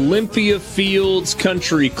Championship. Olympia Fields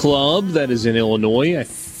Country Club, that is in Illinois. I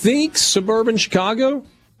think suburban Chicago.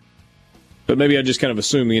 But maybe I just kind of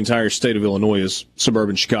assume the entire state of Illinois is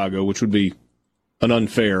suburban Chicago, which would be an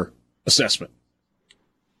unfair assessment.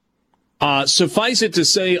 Suffice it to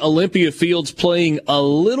say, Olympia Fields playing a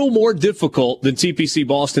little more difficult than TPC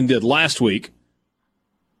Boston did last week.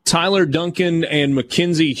 Tyler Duncan and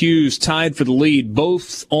Mackenzie Hughes tied for the lead,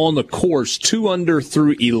 both on the course, 2 under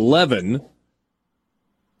through 11.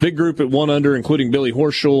 Big group at 1 under, including Billy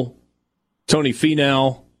Horschel, Tony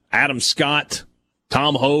Finau, Adam Scott,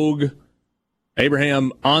 Tom Hogue,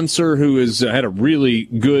 Abraham Ancer, who has had a really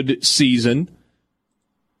good season.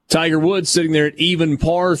 Tiger Woods sitting there at even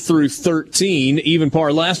par through 13. Even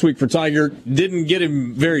par last week for Tiger didn't get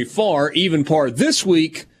him very far. Even par this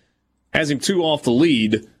week has him 2 off the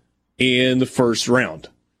lead in the first round.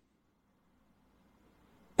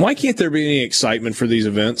 Why can't there be any excitement for these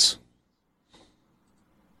events?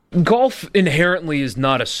 Golf inherently is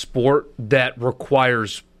not a sport that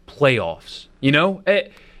requires playoffs. You know,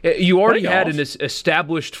 you already had an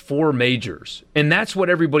established 4 majors, and that's what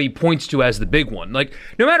everybody points to as the big one. Like,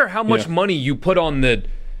 no matter how much money you put on the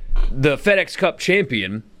FedEx Cup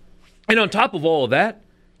champion, and on top of all of that,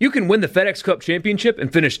 you can win the FedEx Cup championship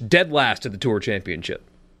and finish dead last at the Tour championship.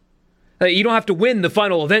 You don't have to win the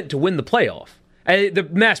final event to win the playoff. The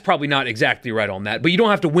math's probably not exactly right on that, but you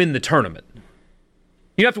don't have to win the tournament.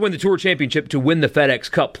 You have to win the Tour championship to win the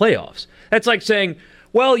FedEx Cup playoffs. That's like saying,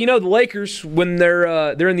 well, you know, the Lakers, when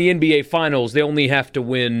they're in the NBA Finals, they only have to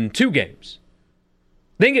win 2 games.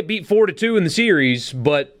 They can get beat 4-2 in the series,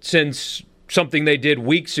 but since something they did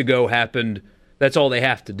weeks ago happened, that's all they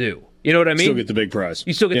have to do. You know what I mean? Still get the big prize.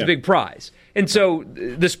 You still get the big prize. And so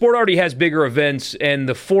the sport already has bigger events, and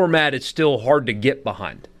the format is still hard to get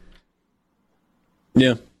behind.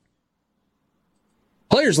 Yeah.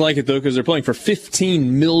 Players like it, though, because they're playing for $15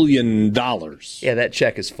 million. Yeah, that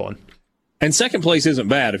check is fun. And second place isn't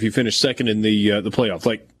bad if you finish second in the playoff.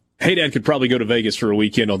 Like, Hey Dad could probably go to Vegas for a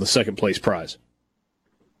weekend on the second place prize.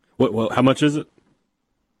 What? How much is it?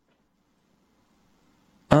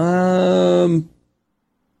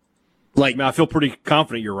 Like, I mean, I feel pretty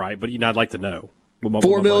confident you're right, but I'd like to know.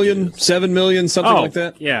 $4 million, $7 million, something like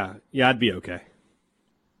that. Yeah, I'd be okay.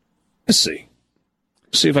 Let's see.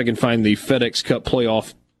 See if I can find the FedEx Cup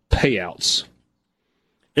playoff payouts.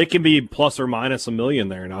 It can be plus or minus $1 million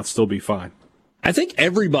there, and I'll still be fine. I think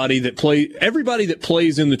everybody that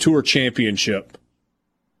plays in the Tour Championship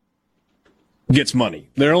gets money.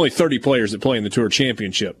 There are only 30 players that play in the Tour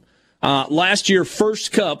Championship. Last year,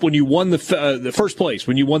 first cup, when you won the first place,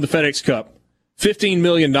 when you won the FedEx Cup, $15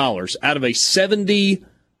 million out of a $70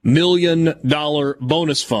 million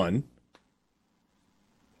bonus fund.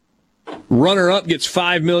 Runner-up gets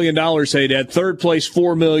 $5 million, hey, Dad. Third place,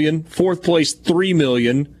 $4 million. Fourth place, $3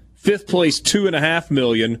 million. Fifth place, $2.5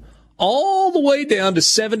 million. All the way down to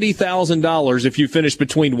 $70,000 if you finish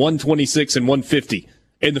between 126 and 150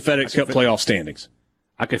 in the FedEx Cup playoff standings.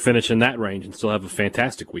 I could finish in that range and still have a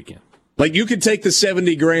fantastic weekend. Like, you could take the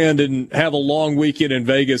 $70,000 and have a long weekend in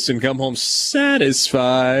Vegas and come home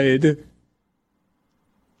satisfied.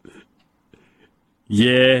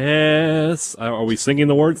 Yes. Are we singing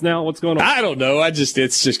the words now? What's going on? I don't know.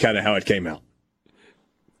 It's just kind of how it came out.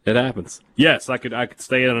 It happens. Yes, I could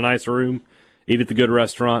stay in a nice room, eat at the good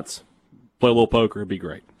restaurants, play a little poker. It'd be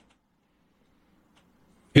great.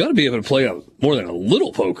 You ought to be able to play more than a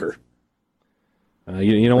little poker.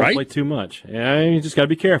 You don't want to play too much. Yeah, you just got to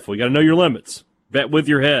be careful. You got to know your limits. Bet with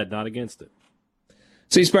your head, not against it.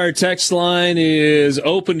 C Spire text line is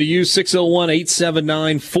open to you,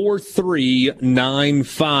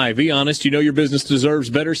 601-879-4395. Be honest, you know your business deserves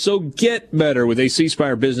better, so get better with a C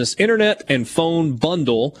Spire business internet and phone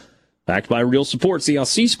bundle. Backed by real support, see how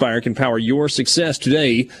C Spire can power your success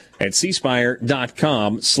today at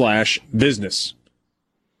cspire.com/business.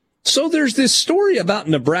 So there's this story about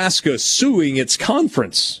Nebraska suing its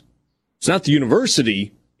conference. It's not the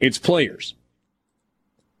university, it's players.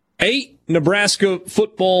 8 Nebraska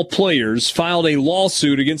football players filed a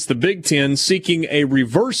lawsuit against the Big Ten seeking a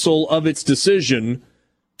reversal of its decision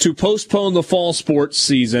to postpone the fall sports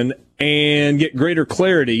season and get greater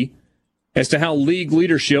clarity as to how league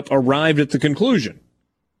leadership arrived at the conclusion.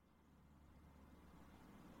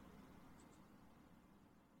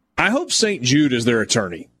 I hope St. Jude is their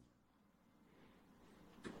attorney.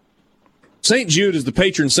 St. Jude is the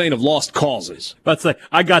patron saint of lost causes. I'd say,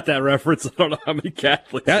 I got that reference. I don't know how many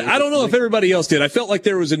Catholics. I don't know if everybody else did. I felt like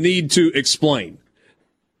there was a need to explain.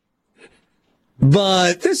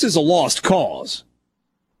 But this is a lost cause.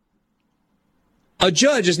 A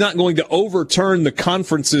judge is not going to overturn the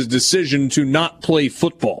conference's decision to not play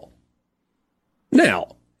football.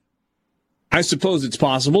 Now, I suppose it's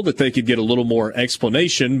possible that they could get a little more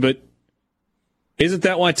explanation, but isn't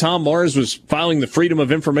that why Tom Mars was filing the Freedom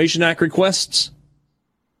of Information Act requests?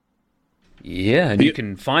 Yeah, and you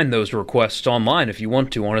can find those requests online if you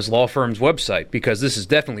want to on his law firm's website, because this is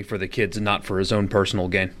definitely for the kids and not for his own personal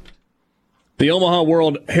gain. The Omaha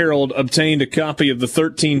World-Herald obtained a copy of the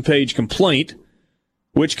 13-page complaint,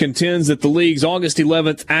 which contends that the league's August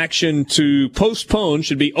 11th action to postpone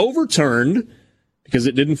should be overturned because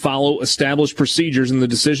it didn't follow established procedures in the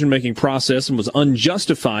decision-making process and was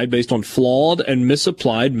unjustified based on flawed and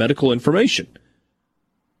misapplied medical information.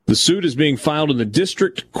 The suit is being filed in the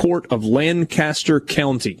District Court of Lancaster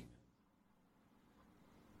County.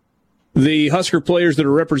 The Husker players that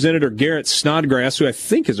are represented are Garrett Snodgrass, who I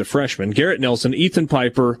think is a freshman, Garrett Nelson, Ethan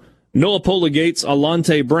Piper, Noah Pola-Gates,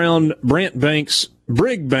 Alante Brown, Brant Banks,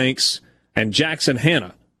 Brig Banks, and Jackson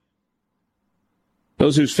Hanna.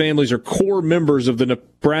 Those whose families are core members of the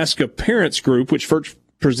Nebraska Parents Group, which first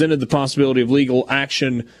presented the possibility of legal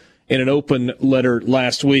action in an open letter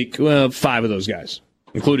last week. Well, 5 of those guys,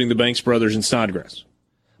 including the Banks brothers and Snodgrass.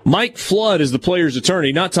 Mike Flood is the player's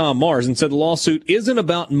attorney, not Tom Mars, and said the lawsuit isn't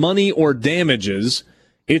about money or damages.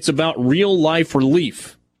 It's about real-life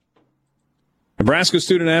relief. Nebraska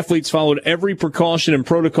student-athletes followed every precaution and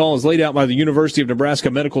protocol as laid out by the University of Nebraska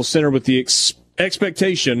Medical Center with the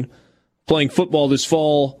expectation playing football this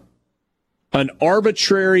fall. An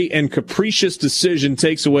arbitrary and capricious decision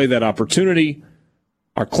takes away that opportunity.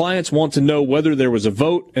 Our clients want to know whether there was a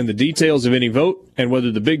vote and the details of any vote and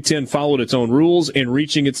whether the Big Ten followed its own rules in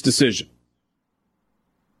reaching its decision.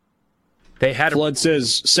 Flood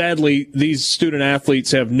says, sadly, these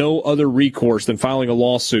student-athletes have no other recourse than filing a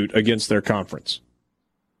lawsuit against their conference.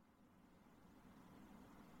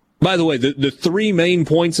 By the way, the 3 main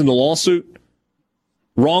points in the lawsuit: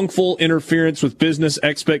 wrongful interference with business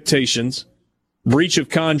expectations, breach of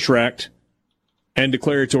contract, and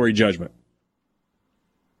declaratory judgment.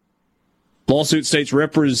 Lawsuit states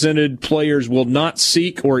represented players will not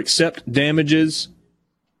seek or accept damages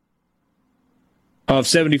of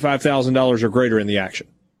 $75,000 or greater in the action.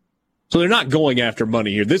 So they're not going after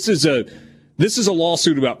money here. This is a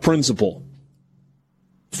lawsuit about principle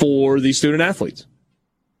for the student athletes.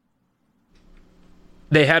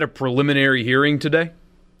 They had a preliminary hearing today.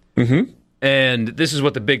 Mm-hmm. And this is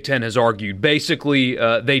what the Big Ten has argued. Basically,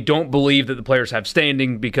 they don't believe that the players have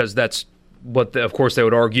standing because that's what, of course, they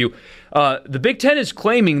would argue. The Big Ten is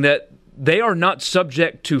claiming that they are not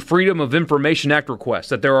subject to Freedom of Information Act requests,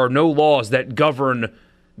 that there are no laws that govern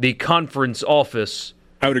the conference office.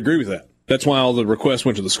 I would agree with that. That's why all the requests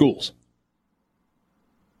went to the schools.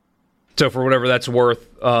 So for whatever that's worth,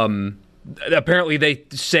 apparently they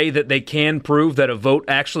say that they can prove that a vote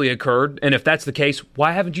actually occurred, and if that's the case,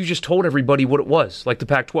 why haven't you just told everybody what it was, like the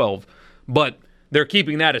Pac-12? But they're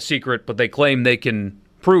keeping that a secret, but they claim they can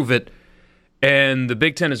prove it. And the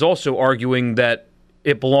Big Ten is also arguing that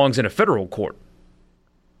it belongs in a federal court.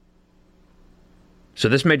 So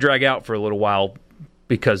this may drag out for a little while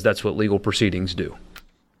because that's what legal proceedings do.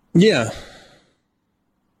 Yeah.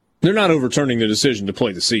 They're not overturning the decision to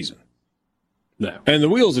play the season. No. And the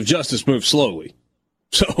wheels of justice move slowly.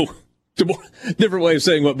 So, different way of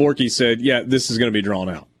saying what Borky said, yeah, this is going to be drawn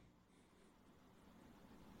out.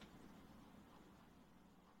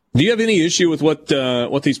 Do you have any issue with what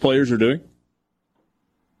these players are doing?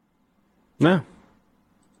 No.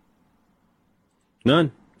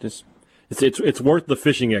 None. Just it's worth the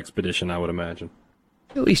fishing expedition, I would imagine.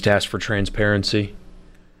 At least ask for transparency.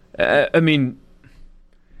 I mean,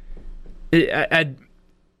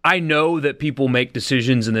 I know that people make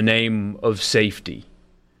decisions in the name of safety.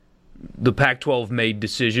 The Pac-12 made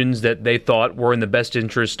decisions that they thought were in the best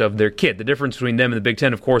interest of their kid. The difference between them and the Big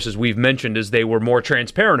Ten, of course, as we've mentioned, is they were more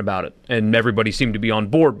transparent about it, and everybody seemed to be on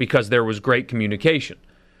board because there was great communication.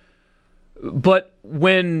 But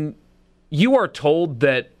when you are told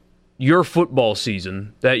that your football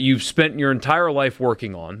season that you've spent your entire life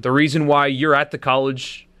working on, the reason why you're at the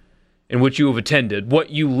college in which you have attended, what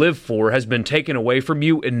you live for, has been taken away from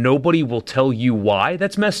you, and nobody will tell you why,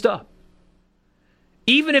 that's messed up.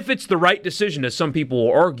 Even if it's the right decision, as some people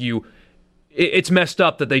will argue, it's messed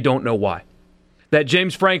up that they don't know why. That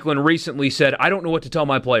James Franklin recently said, I don't know what to tell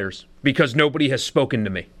my players because nobody has spoken to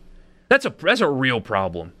me. That's a real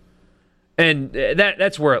problem. And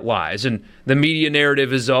that's where it lies. And the media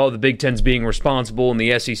narrative is, the Big Ten's being responsible and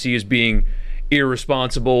the SEC is being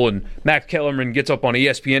irresponsible. And Matt Kellerman gets up on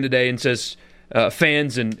ESPN today and says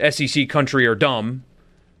fans in SEC country are dumb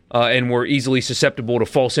and we're easily susceptible to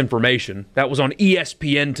false information. That was on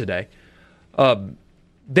ESPN today.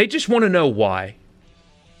 They just want to know why.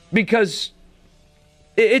 Because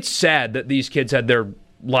it's sad that these kids had their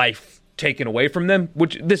life taken away from them,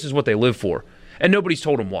 which this is what they live for, and nobody's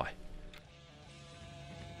told them why.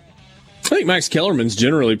 I think Max Kellerman's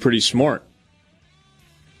generally pretty smart.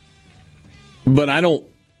 But I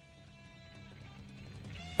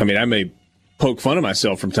may poke fun of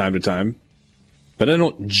myself from time to time, but I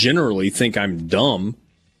don't generally think I'm dumb.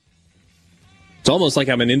 It's almost like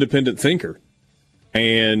I'm an independent thinker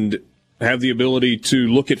and have the ability to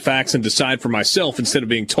look at facts and decide for myself instead of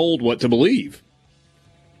being told what to believe.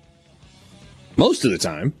 Most of the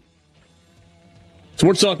time.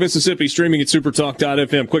 Sports Talk Mississippi, streaming at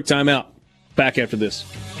supertalk.fm. Quick timeout. Back after this.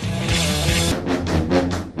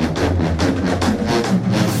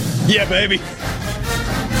 Yeah, baby.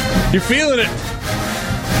 You're feeling it.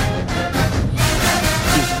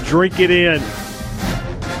 Just drink it in.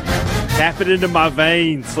 Tap it into my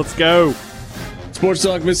veins. Let's go. Sports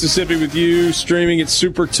Talk Mississippi with you, streaming at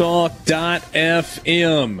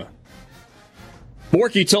supertalk.fm.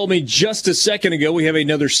 Borky told me just a second ago we have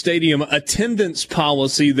another stadium attendance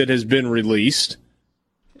policy that has been released.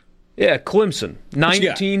 Yeah, Clemson.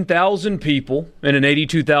 19,000 people in an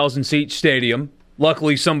 82,000-seat stadium.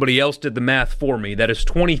 Luckily, somebody else did the math for me. That is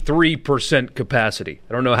 23% capacity.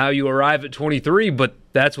 I don't know how you arrive at 23, but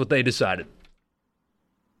that's what they decided.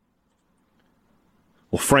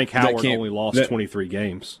 Well, Frank Howard only lost 23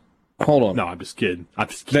 games. Hold on. No, I'm just kidding.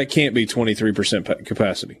 That can't be 23%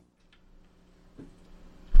 capacity.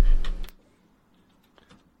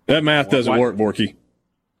 That math doesn't work, Borky.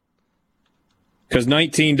 Because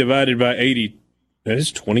 19 divided by 80, that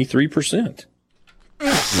is 23%.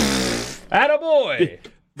 Attaboy!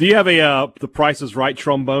 Do you have the Price is Right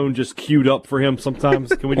trombone just queued up for him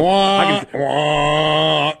sometimes? Can we? Hey,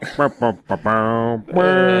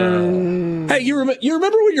 you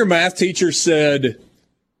remember when your math teacher said,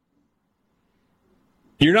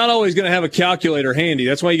 you're not always going to have a calculator handy.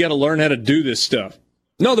 That's why you got to learn how to do this stuff.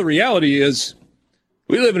 No, the reality is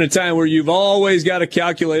we live in a time where you've always got a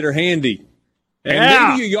calculator handy. And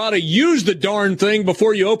maybe you got to use the darn thing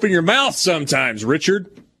before you open your mouth sometimes, Richard.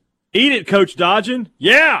 Eat it, Coach Dodgen.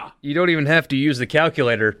 Yeah. You don't even have to use the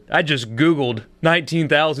calculator. I just Googled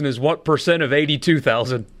 19,000 is what percent of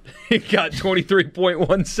 82,000. It got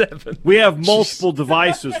 23.17. We have multiple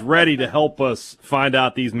devices ready to help us find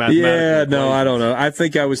out these mathematical equations. I don't know. I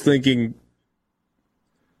think I was thinking.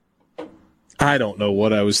 I don't know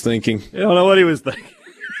what I was thinking. You don't know what he was thinking.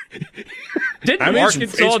 Didn't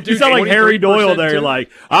Arkansas do? You sound like Harry Doyle there. Too?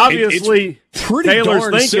 Like, obviously, it's pretty Taylor's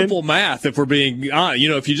darn thinking. simple math. If we're being,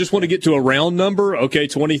 if you just want to get to a round number, okay,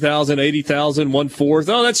 20,000, 80,000, 1/4.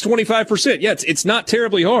 Oh, that's 25%. Yeah, it's not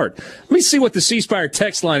terribly hard. Let me see what the C Spire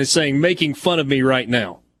text line is saying, making fun of me right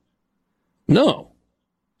now. No,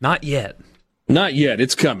 not yet. Not yet.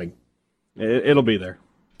 It's coming. It'll be there.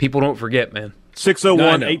 People don't forget, man.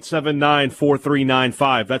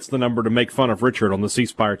 601-879-4395. That's the number to make fun of Richard on the C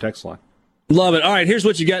Spire text line. Love it. All right, here's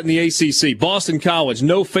what you got in the ACC. Boston College,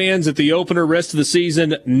 no fans at the opener. Rest of the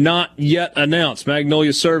season, not yet announced.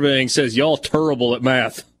 Magnolia Surveying says, y'all terrible at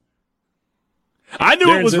math. I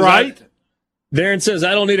knew it was right. Darren says,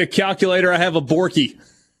 I don't need a calculator. I have a Borky.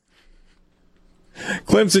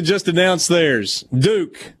 Clemson just announced theirs.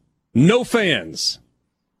 Duke, no fans.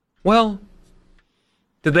 Well,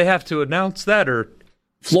 did they have to announce that, or?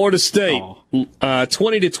 Florida State, 20 to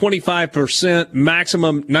 25%,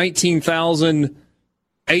 maximum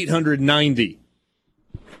 19,890.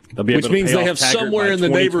 Which means they have somewhere in the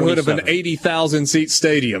neighborhood of an 80,000-seat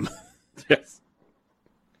stadium. Yes.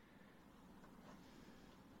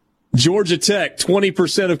 Georgia Tech,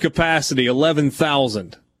 20% of capacity,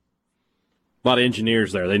 11,000. A lot of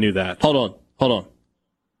engineers there. They knew that. Hold on.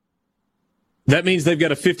 That means they've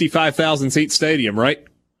got a 55,000-seat stadium, right?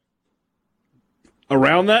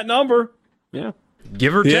 Around that number. Yeah.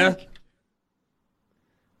 Give or take.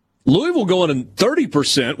 Louisville going in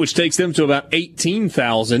 30%, which takes them to about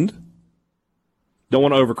 18,000. Don't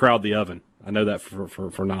want to overcrowd the oven. I know that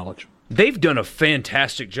for knowledge. They've done a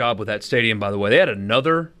fantastic job with that stadium, by the way. They had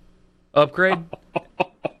another upgrade.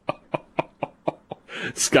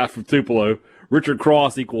 Scott from Tupelo. Richard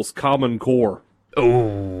Cross equals Common Core.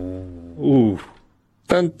 Ooh.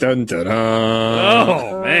 Dun, dun, dun, dun.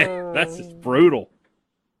 Oh, man. That's just brutal.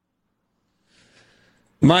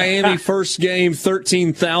 Miami first game,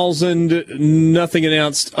 13,000. Nothing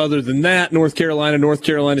announced other than that. North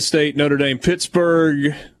Carolina State, Notre Dame,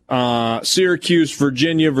 Pittsburgh, Syracuse,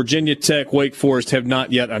 Virginia Tech, Wake Forest have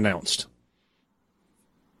not yet announced.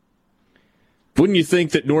 Wouldn't you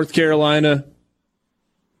think that North Carolina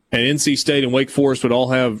and NC State and Wake Forest would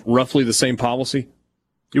all have roughly the same policy?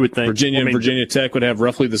 You would think Virginia and Virginia Tech would have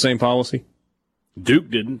roughly the same policy. Duke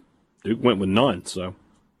didn't. Duke went with none, so.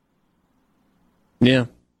 Yeah.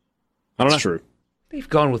 I don't know. That's true. They've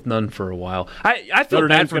gone with none for a while. I feel Notre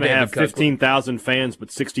bad Dame's for going to David have Cutcliffe. 15,000 fans, but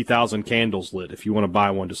 60,000 candles lit. If you want to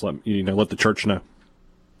buy one, just let the church know.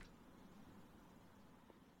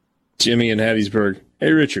 Jimmy in Hattiesburg.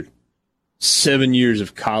 Hey, Richard. 7 years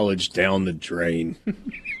of college down the drain.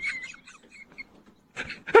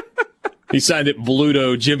 He signed it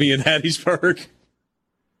Bluto, Jimmy in Hattiesburg.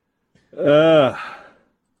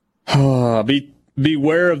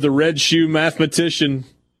 Beware of the red shoe mathematician.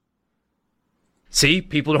 See,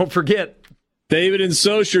 people don't forget. David in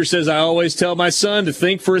Socher says, I always tell my son to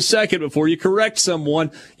think for a second before you correct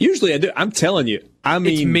someone. Usually I do. I'm telling you.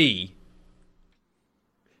 It's me.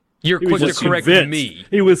 You're quick to correct me.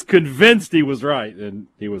 He was convinced he was right, and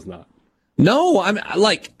he was not. No,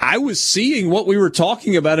 I was seeing what we were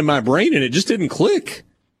talking about in my brain, and it just didn't click.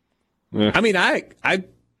 Yeah. I mean,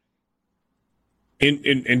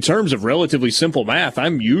 in terms of relatively simple math,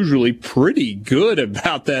 I'm usually pretty good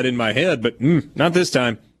about that in my head, but not this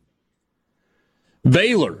time.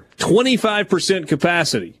 Baylor, 25%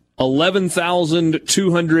 capacity,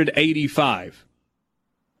 11,285.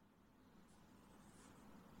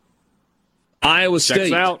 Iowa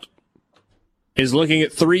State is looking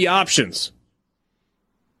at three options.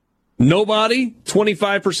 Nobody,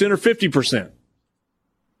 25% or 50%.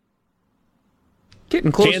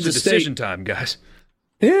 Getting close Kansas to decision State. time, guys.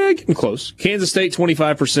 Yeah, getting close. Kansas State,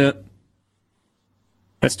 25%.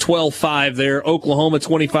 That's 12.5 there. Oklahoma,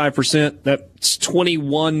 25%. That's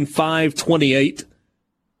 21.528.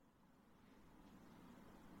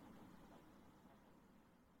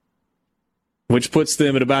 Which puts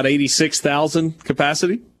them at about 86,000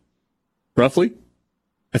 capacity, roughly,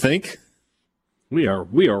 I think. We are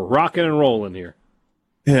rocking and rolling here.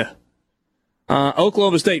 Yeah.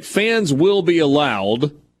 Oklahoma State fans will be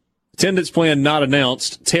allowed. Attendance plan not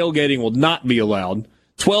announced. Tailgating will not be allowed.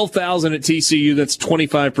 12,000 at TCU. That's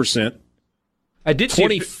 25%. I did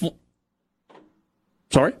see.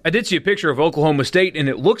 Sorry? I did see a picture of Oklahoma State, and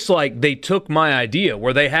it looks like they took my idea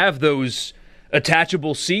where they have those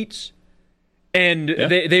attachable seats, and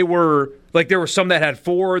they were like there were some that had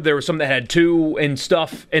 4, there were some that had 2 and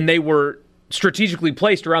stuff, and they were strategically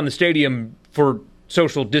placed around the stadium for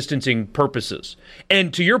social distancing purposes.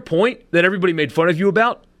 And to your point that everybody made fun of you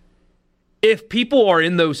about, if people are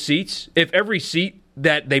in those seats, if every seat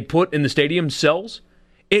that they put in the stadium sells,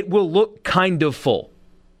 it will look kind of full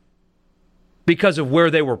because of where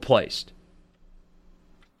they were placed.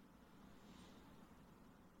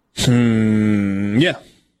 Yeah.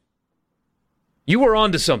 You were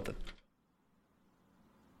onto something.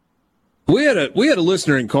 We had a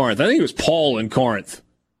listener in Corinth. I think it was Paul in Corinth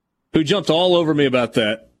who jumped all over me about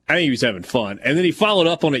that. I think he was having fun. And then he followed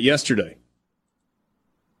up on it yesterday,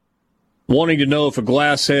 wanting to know if a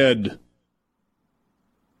glass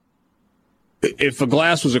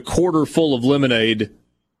was a quarter full of lemonade,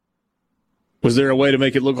 was there a way to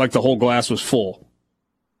make it look like the whole glass was full?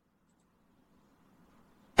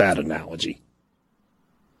 Bad analogy.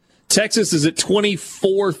 Texas is at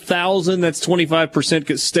 24,000. That's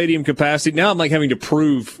 25% stadium capacity. Now I'm like having to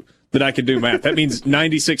prove that I can do math. That means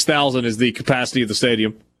 96,000 is the capacity of the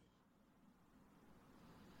stadium.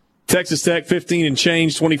 Texas Tech, 15 and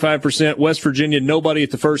change, 25%. West Virginia, nobody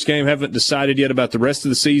at the first game. Haven't decided yet about the rest of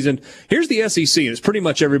the season. Here's the SEC, and it's pretty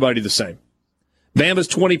much everybody the same. Bama's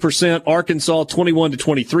 20%, Arkansas 21 to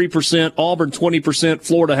 23%, Auburn 20%,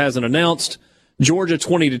 Florida hasn't announced, Georgia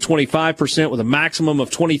 20 to 25% with a maximum of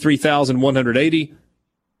 23,180.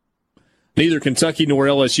 Neither Kentucky nor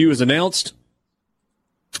LSU has announced.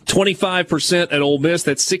 25% at Ole Miss,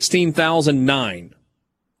 that's 16,009.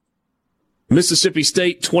 Mississippi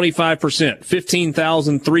State, 25%,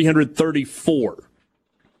 15,334.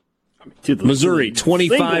 Missouri,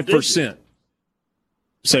 25%.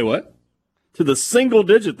 Say what? To the single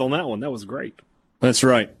digit on that one. That was great. That's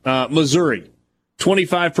right. Missouri,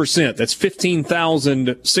 25%. That's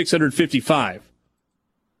 15,655.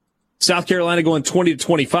 South Carolina going 20 to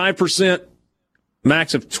 25%.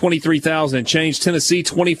 Max of 23,000 and change. Tennessee,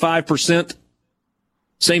 25%.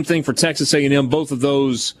 Same thing for Texas A&M. Both of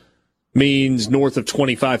those means north of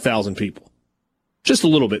 25,000 people. Just a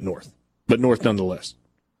little bit north, but north nonetheless.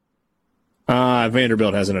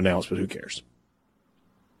 Vanderbilt hasn't announced, but who cares?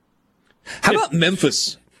 How about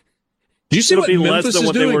Memphis? Do you see what Memphis less than is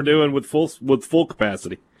what doing? they were doing with full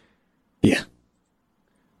capacity? Yeah.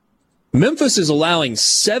 Memphis is allowing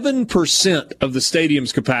 7% of the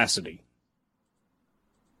stadium's capacity.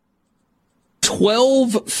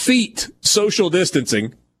 12 feet social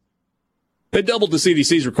distancing. They doubled the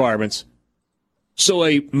CDC's requirements. So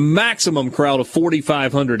a maximum crowd of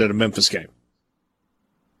 4,500 at a Memphis game.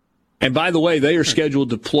 And by the way, they are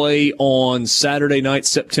scheduled to play on Saturday night,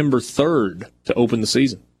 September 3rd, to open the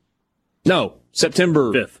season. No,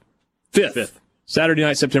 September 5th. Saturday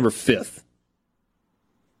night, September 5th.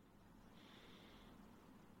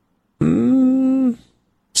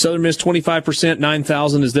 Southern Miss 25%,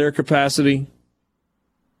 9,000 is their capacity.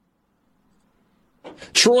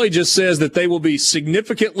 Troy just says that they will be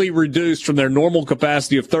significantly reduced from their normal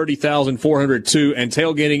capacity of 30,402, and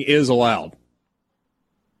tailgating is allowed.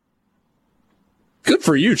 Good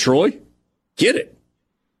for you, Troy. Get it.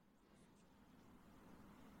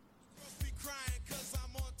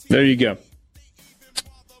 There you go.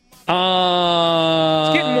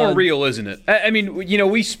 It's getting more real, isn't it? I mean,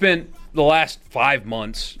 we spent the last 5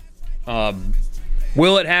 months.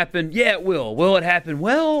 Will it happen? Yeah, it will. Will it happen?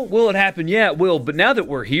 Well, will it happen? Yeah, it will. But now that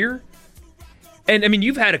we're here, and I mean,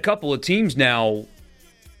 you've had a couple of teams now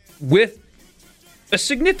with a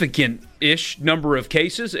significant-ish number of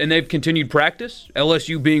cases, and they've continued practice,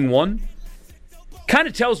 LSU being one. Kind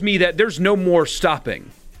of tells me that there's no more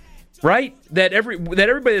stopping, right? That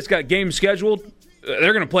everybody that's got games scheduled,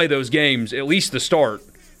 they're going to play those games, at least the start,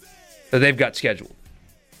 that they've got scheduled.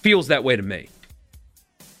 Feels that way to me.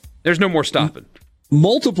 There's no more stopping.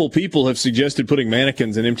 Multiple people have suggested putting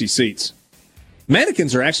mannequins in empty seats.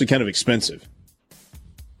 Mannequins are actually kind of expensive.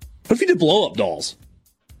 What if you did blow-up dolls?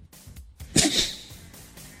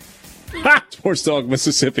 Sports Talk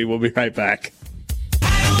Mississippi. We'll be right back.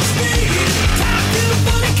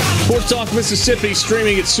 Sports Talk Mississippi,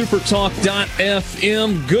 streaming at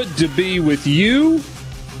supertalk.fm. Good to be with you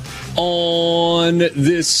on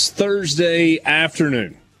this Thursday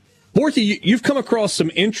afternoon. Borky, you've come across some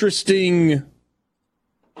interesting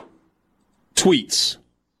tweets.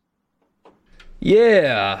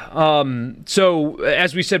 Yeah. So,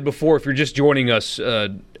 as we said before, if you're just joining us,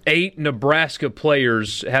 8 Nebraska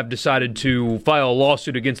players have decided to file a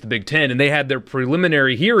lawsuit against the Big Ten, and they had their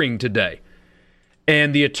preliminary hearing today.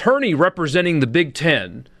 And the attorney representing the Big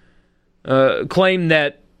Ten claimed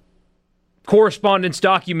that correspondence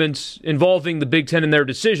documents involving the Big Ten and their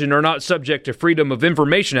decision are not subject to Freedom of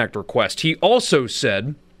Information Act request. He also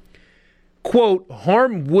said, quote,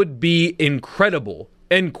 harm would be incredible,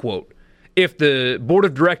 end quote, if the Board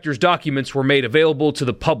of Directors documents were made available to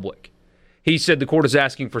the public. He said the court is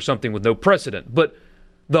asking for something with no precedent, but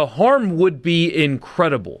the harm would be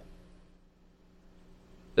incredible.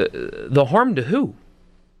 The harm to who?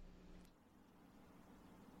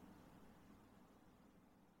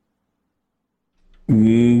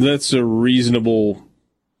 That's a reasonable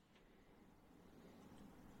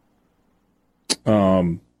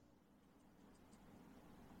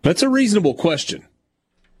question.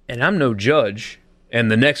 And I'm no judge, and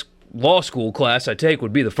the next law school class I take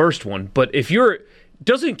would be the first one. But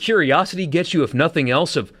doesn't curiosity get you, if nothing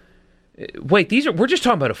else, wait, we're just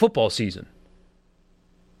talking about a football season.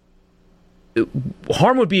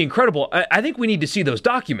 Harm would be incredible. I think we need to see those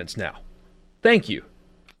documents now. Thank you.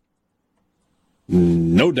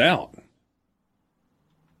 No doubt.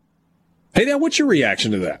 Hey, now, what's your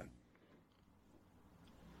reaction to that?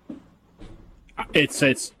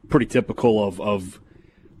 It's pretty typical of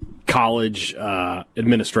college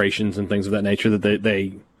administrations and things of that nature that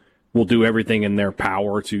they will do everything in their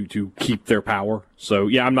power to keep their power. So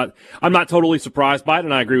yeah, I'm not totally surprised by it,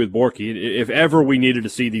 and I agree with Borky. If ever we needed to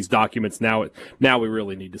see these documents, now we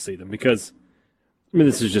really need to see them, because I mean,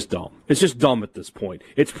 this is just dumb. It's just dumb at this point.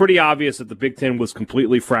 It's pretty obvious that the Big Ten was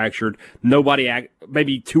completely fractured.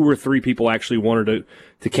 Maybe 2 or 3 people actually wanted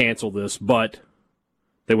to cancel this, but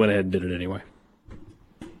they went ahead and did it anyway.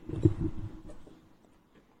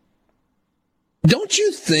 Don't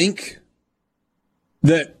you think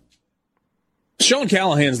that Sean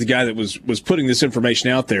Callahan's the guy that was putting this information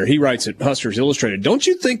out there? He writes at Huskers Illustrated. Don't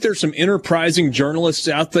you think there's some enterprising journalists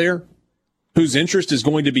out there whose interest is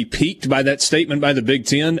going to be piqued by that statement by the Big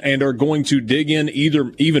Ten and are going to dig in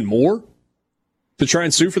even more to try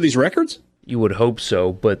and sue for these records? You would hope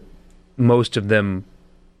so, but most of them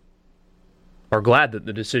are glad that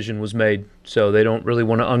the decision was made, so they don't really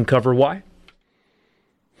want to uncover why.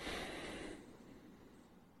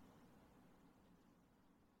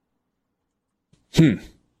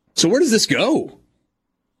 So where does this go?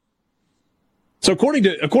 So according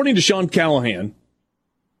to Sean Callahan,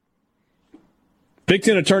 Big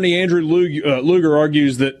Ten attorney Andrew Luger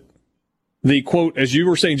argues that the, quote, as you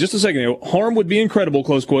were saying just a second ago, harm would be incredible,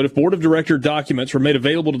 close quote, if Board of Director documents were made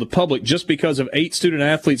available to the public just because of 8 student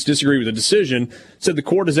athletes disagree with the decision. Said the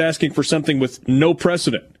court is asking for something with no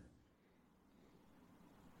precedent.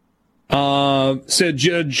 Said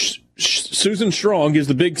Judge Susan Strong gives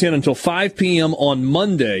the Big Ten until 5 p.m. on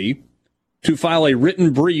Monday to file a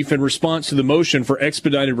written brief in response to the motion for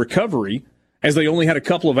expedited recovery, as they only had a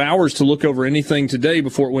couple of hours to look over anything today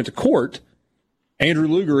before it went to court. Andrew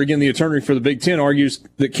Luger, again the attorney for the Big Ten, argues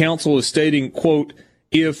that counsel is stating, quote,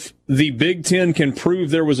 if the Big Ten can prove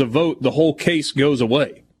there was a vote, the whole case goes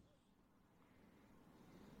away.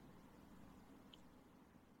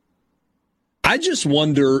 I just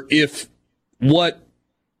wonder if what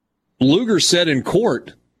Luger said in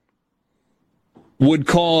court would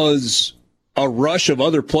cause a rush of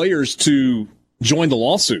other players to join the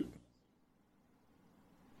lawsuit.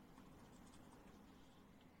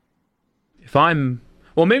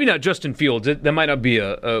 Well, maybe not Justin Fields. That might not be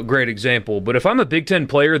a great example. But if I'm a Big Ten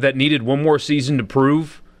player that needed one more season to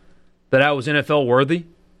prove that I was NFL worthy,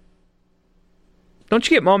 don't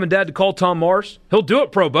you get mom and dad to call Tom Mars? He'll do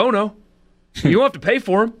it pro bono. You won't have to pay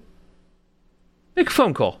for him. Make a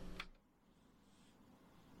phone call.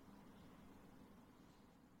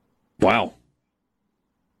 Wow.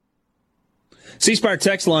 C-Spire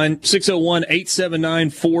text line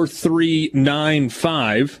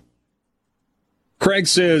 601-879-4395. Craig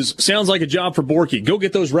says, sounds like a job for Borky. Go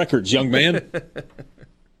get those records, young man.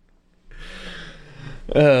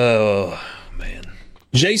 Oh, man.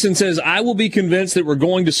 Jason says, I will be convinced that we're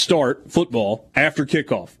going to start football after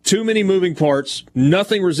kickoff. Too many moving parts,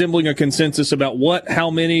 nothing resembling a consensus about what,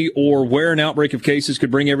 how many, or where an outbreak of cases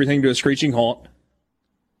could bring everything to a screeching halt.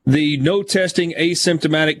 The no testing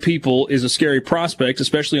asymptomatic people is a scary prospect,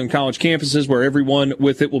 especially on college campuses where everyone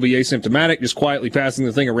with it will be asymptomatic, just quietly passing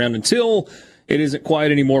the thing around until it isn't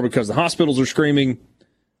quiet anymore because the hospitals are screaming.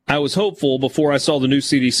 I was hopeful before I saw the new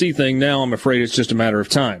CDC thing. Now I'm afraid it's just a matter of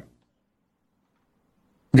time.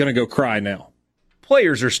 I'm going to go cry now.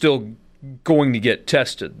 Players are still going to get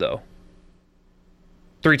tested, though.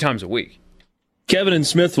 3 times a week. Kevin in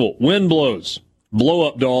Smithville, wind blows.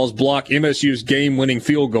 Blow-up dolls block MSU's game-winning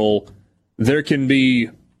field goal. There can be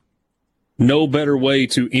no better way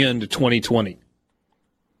to end 2020.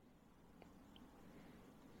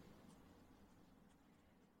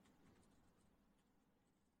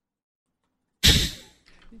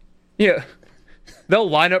 Yeah. They'll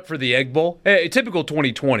line up for the Egg Bowl. Hey, typical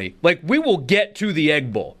 2020. Like, we will get to the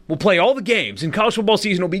Egg Bowl. We'll play all the games, and college football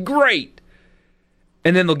season will be great.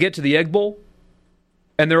 And then they'll get to the Egg Bowl,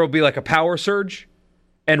 and there will be like a power surge,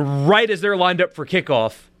 and right as they're lined up for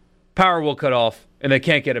kickoff, power will cut off, and they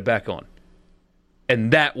can't get it back on.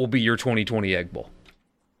 And that will be your 2020 Egg Bowl.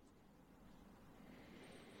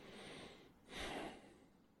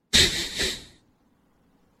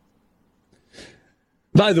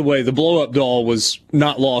 By the way, the blow-up doll was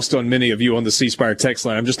not lost on many of you on the C-Spire text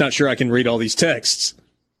line. I'm just not sure I can read all these texts.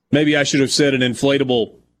 Maybe I should have said an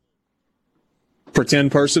inflatable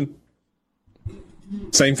pretend person.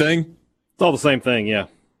 Same thing? It's all the same thing, yeah.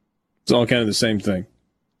 It's all kind of the same thing.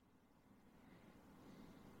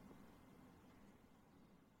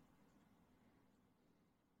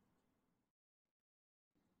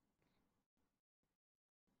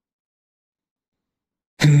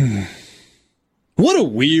 What a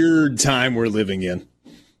weird time we're living in.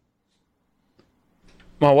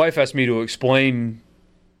 My wife asked me to explain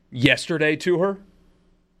yesterday to her,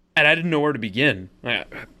 and I didn't know where to begin. I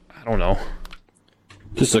don't know.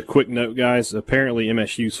 Just a quick note, guys. Apparently,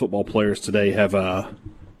 MSU's football players today have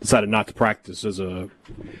decided not to practice as a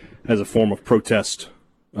form of protest,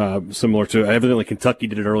 similar to evidently Kentucky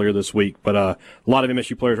did it earlier this week. But a lot of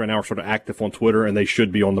MSU players right now are sort of active on Twitter, and they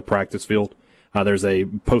should be on the practice field. There's a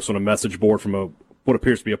post on a message board from what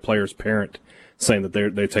appears to be a player's parent saying that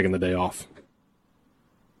they're taking the day off.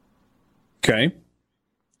 Okay.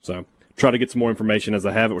 So try to get some more information as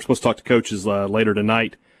I have it. We're supposed to talk to coaches later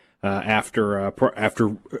tonight after it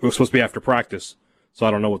was supposed to be after practice. So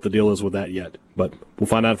I don't know what the deal is with that yet. But we'll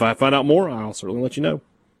find out. If I find out more, I'll certainly let you know.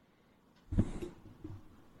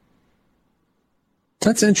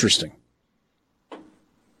 That's interesting.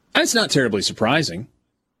 That's not terribly surprising.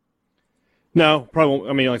 No, probably won't.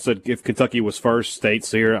 I mean, like I said, if Kentucky was first,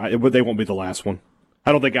 State's here, they won't be the last one.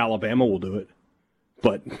 I don't think Alabama will do it,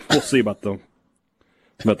 but we'll see about the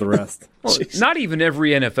rest. Well, not even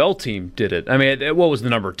every NFL team did it. I mean, what was the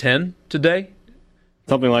number, 10 today?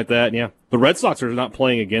 Something like that, yeah. The Red Sox are not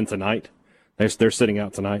playing again tonight. They're sitting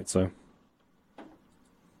out tonight, so.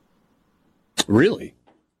 Really?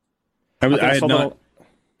 I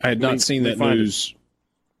had not seen that news.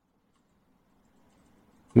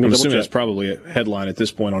 I'm assuming that's probably a headline at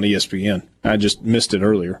this point on ESPN. I just missed it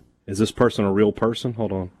earlier. Is this person a real person?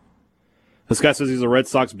 Hold on. This guy says he's a Red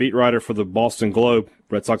Sox beat writer for the Boston Globe.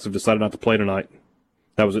 Red Sox have decided not to play tonight.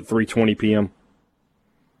 That was at 3:20 p.m.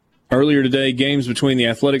 Earlier today, games between the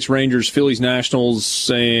Athletics, Rangers, Phillies, Nationals,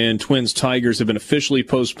 and Twins, Tigers have been officially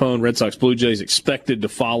postponed. Red Sox, Blue Jays expected to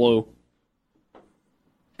follow.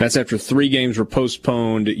 That's after 3 games were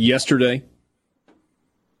postponed yesterday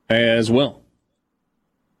as well.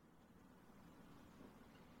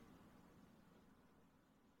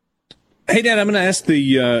 Hey, Dad, I'm going to ask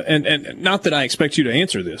and not that I expect you to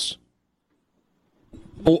answer this.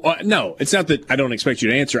 No, it's not that I don't expect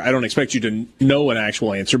you to answer. I don't expect you to know an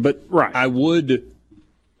actual answer, but right. I would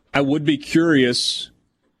be curious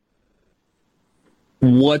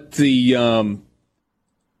what the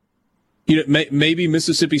maybe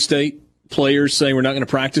Mississippi State players saying we're not going to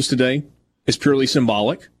practice today is purely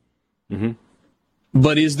symbolic. Mm-hmm.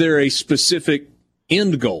 But is there a specific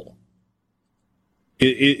end goal?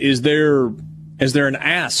 Is there an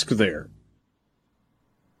ask there?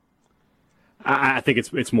 I think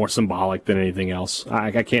it's more symbolic than anything else.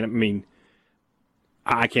 I can't imagine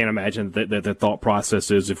that the thought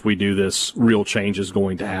process is if we do this, real change is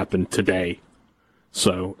going to happen today.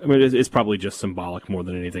 So, I mean, it's probably just symbolic more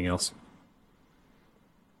than anything else.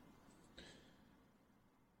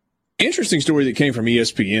 Interesting story that came from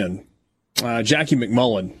ESPN. Jackie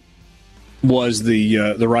McMullen was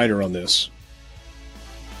the writer on this.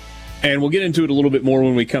 And we'll get into it a little bit more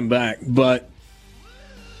when we come back, but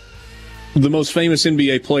the most famous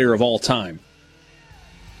NBA player of all time,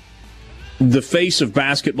 the face of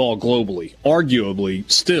basketball globally, arguably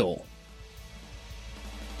still,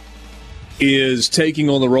 is taking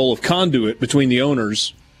on the role of conduit between the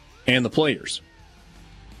owners and the players.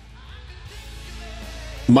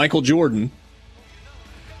 Michael Jordan,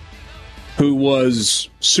 who was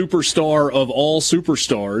superstar of all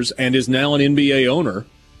superstars and is now an NBA owner,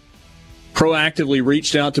 proactively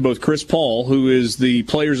reached out to both Chris Paul, who is the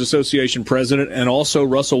Players Association president, and also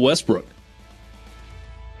Russell Westbrook,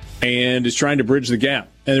 and is trying to bridge the gap.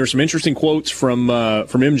 And there are some interesting quotes from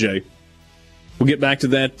MJ. We'll get back to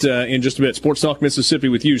that in just a bit. Sports Talk Mississippi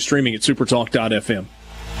with you, streaming at supertalk.fm.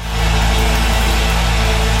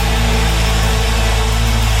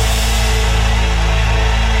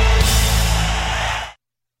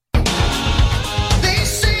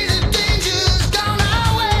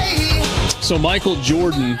 So Michael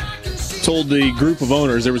Jordan told the group of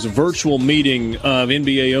owners, there was a virtual meeting of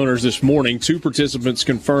NBA owners this morning. 2 participants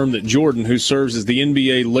confirmed that Jordan, who serves as the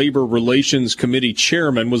NBA Labor Relations Committee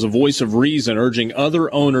chairman, was a voice of reason, urging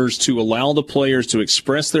other owners to allow the players to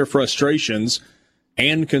express their frustrations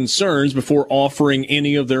and concerns before offering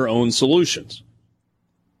any of their own solutions.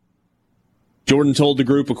 Jordan told the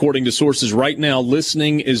group, according to sources, right now,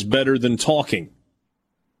 listening is better than talking.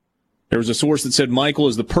 There was a source that said Michael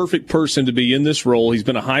is the perfect person to be in this role. He's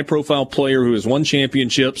been a high-profile player who has won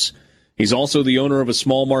championships. He's also the owner of a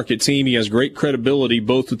small-market team. He has great credibility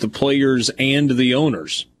both with the players and the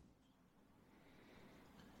owners.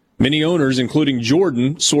 Many owners, including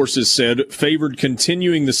Jordan, sources said, favored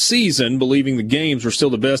continuing the season, believing the games were still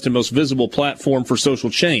the best and most visible platform for social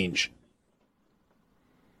change.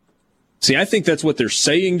 See, I think that's what they're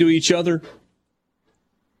saying to each other.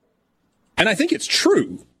 And I think it's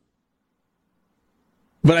true.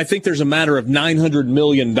 But I think there's a matter of $900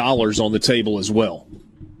 million on the table as well.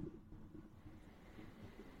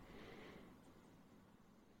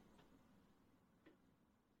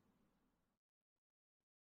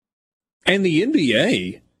 And the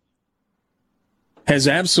NBA has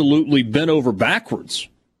absolutely bent over backwards,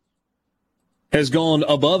 has gone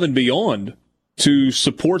above and beyond to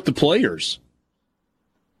support the players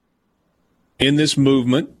in this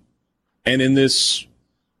movement and in this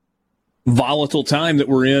volatile time that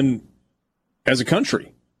we're in as a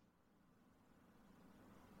country.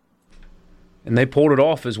 And they pulled it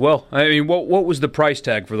off as well. I mean, what was the price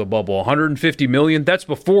tag for the bubble? $150 million? That's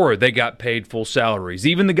before they got paid full salaries.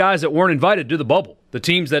 Even the guys that weren't invited to the bubble, the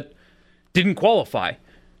teams that didn't qualify,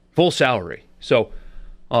 full salary. So,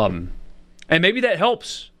 and maybe that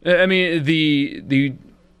helps. I mean, the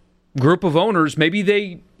group of owners, maybe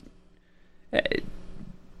they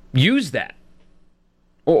use that.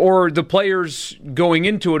 Or the players going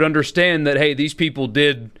into it understand that, hey, these people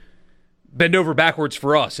did bend over backwards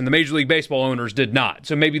for us, and the Major League Baseball owners did not.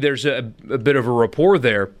 So maybe there's a bit of a rapport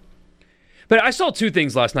there. But I saw 2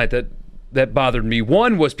 things last night that bothered me.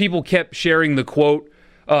 One was people kept sharing the quote,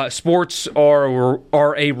 sports are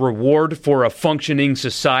a reward for a functioning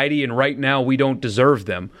society, and right now we don't deserve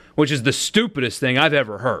them, which is the stupidest thing I've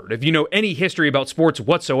ever heard. If you know any history about sports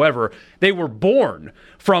whatsoever, they were born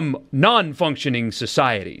from non-functioning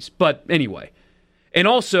societies. But anyway, and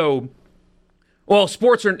also, well,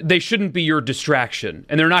 sports they shouldn't be your distraction,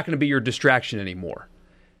 and they're not going to be your distraction anymore.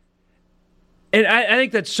 And I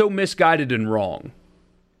think that's so misguided and wrong.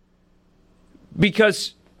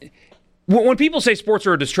 Because when people say sports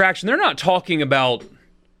are a distraction, they're not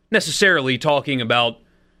necessarily talking about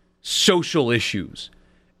social issues.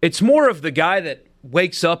 It's more of the guy that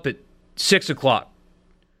wakes up at 6 o'clock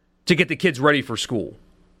to get the kids ready for school,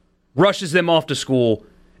 rushes them off to school,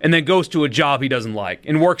 and then goes to a job he doesn't like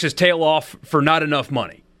and works his tail off for not enough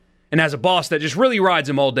money and has a boss that just really rides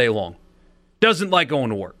him all day long. Doesn't like going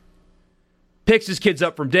to work. Picks his kids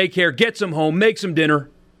up from daycare, gets them home, makes them dinner,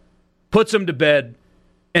 puts them to bed,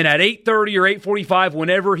 and at 8:30 or 8:45,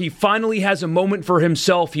 whenever he finally has a moment for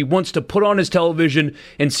himself, he wants to put on his television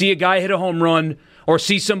and see a guy hit a home run or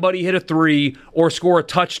see somebody hit a three or score a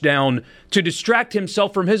touchdown to distract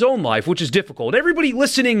himself from his own life, which is difficult. Everybody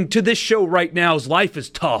listening to this show right now's life is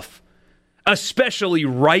tough, especially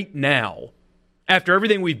right now. After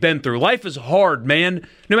everything we've been through, life is hard, man.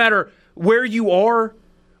 No matter where you are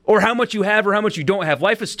or how much you have or how much you don't have,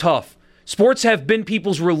 life is tough. Sports have been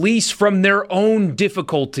people's release from their own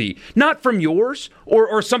difficulty, not from yours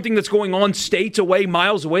or something that's going on states away,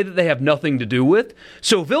 miles away that they have nothing to do with.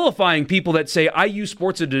 So vilifying people that say, I use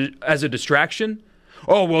sports as a distraction.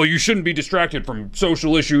 Oh, well, you shouldn't be distracted from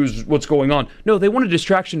social issues, what's going on. No, they want a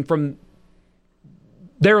distraction from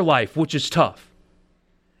their life, which is tough.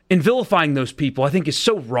 And vilifying those people, I think, is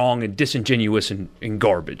so wrong and disingenuous and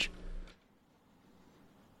garbage.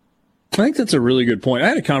 I think that's a really good point. I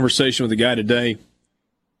had a conversation with a guy today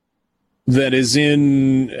that is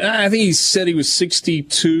I think he said he was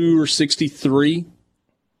 62 or 63,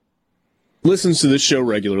 listens to this show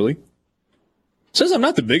regularly, says I'm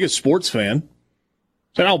not the biggest sports fan.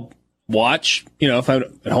 Said I'll watch, if I'm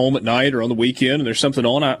at home at night or on the weekend and there's something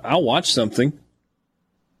on, I'll watch something.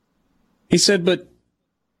 He said, but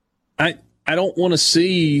I don't want to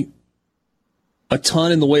see a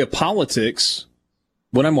ton in the way of politics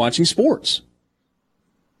when I'm watching sports.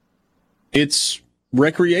 It's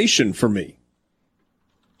recreation for me.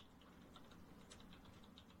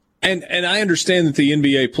 And I understand that the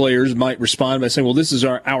NBA players might respond by saying, well, this is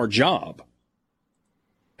our job.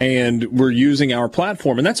 And we're using our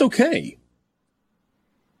platform, and that's okay.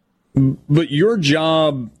 But your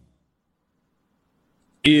job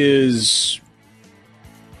is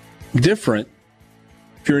different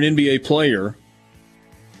if you're an NBA player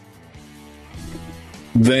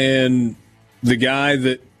than the guy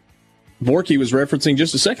that Borky was referencing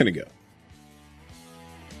just a second ago,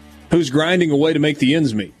 who's grinding away to make the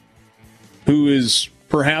ends meet, who is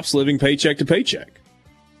perhaps living paycheck to paycheck.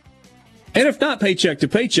 And if not paycheck to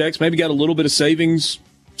paychecks, maybe got a little bit of savings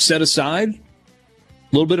set aside, a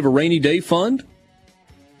little bit of a rainy day fund,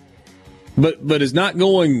 but is not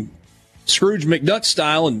going Scrooge McDuck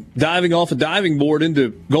style and diving off a diving board into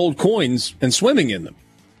gold coins and swimming in them.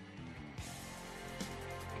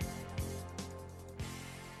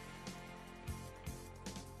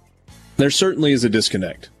 There certainly is a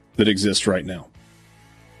disconnect that exists right now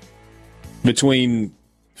between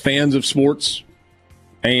fans of sports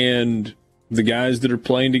and the guys that are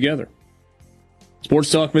playing together.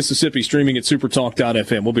 Sports Talk Mississippi, streaming at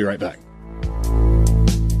supertalk.fm. We'll be right back.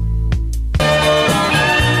 A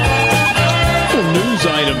little news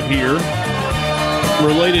item here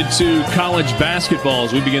related to college basketball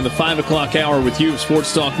as we begin the 5 o'clock hour with you of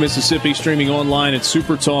Sports Talk Mississippi, streaming online at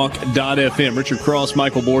supertalk.fm. Richard Cross,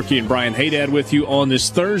 Michael Borky, and Brian Haydad with you on this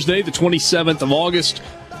Thursday, the 27th of August.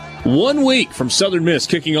 1 week from Southern Miss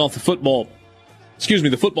kicking off the football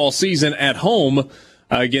season at home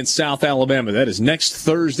against South Alabama. That is next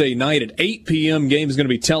Thursday night at 8 p.m. Game is going to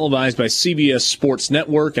be televised by CBS Sports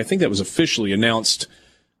Network. I think that was officially announced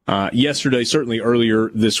yesterday, certainly earlier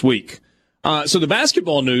this week. So the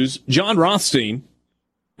basketball news, John Rothstein,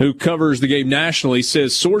 who covers the game nationally,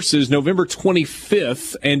 says sources November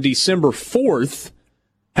 25th and December 4th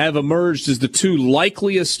have emerged as the two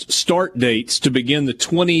likeliest start dates to begin the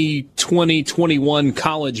 2020-21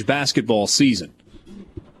 college basketball season.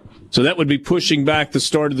 So that would be pushing back the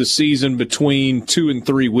start of the season between 2 and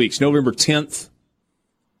 3 weeks. November 10th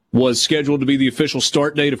was scheduled to be the official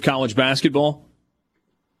start date of college basketball.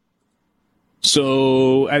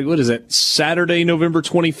 So, what is that? Saturday, November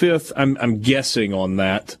 25th? I'm guessing on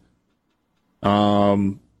that.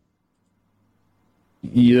 That's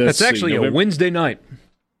actually a Wednesday night.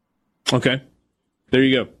 Okay. There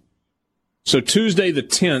you go. So Tuesday the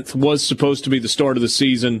 10th was supposed to be the start of the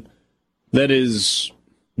season. That is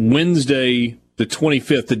Wednesday the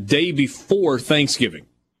 25th, the day before Thanksgiving.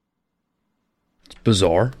 It's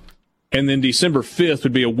bizarre. And then December 5th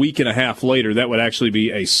would be a week and a half later. That would actually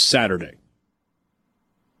be a Saturday.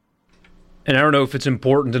 And I don't know if it's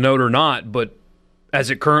important to note or not, but as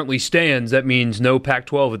it currently stands, that means no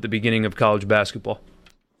Pac-12 at the beginning of college basketball.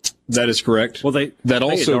 That is correct. Well, that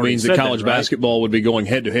also means that college that, right? basketball would be going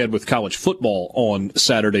head-to-head with college football on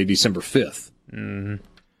Saturday, December 5th. Mm-hmm.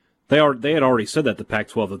 They had already said that, the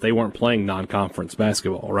Pac-12, that they weren't playing non-conference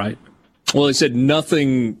basketball, right? Well, they said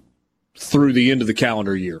nothing through the end of the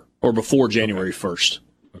calendar year or before January 1st.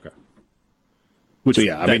 Okay.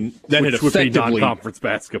 That had would be effectively non-conference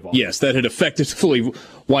basketball. Yes, that had effectively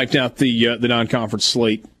wiped out the non-conference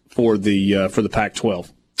slate for the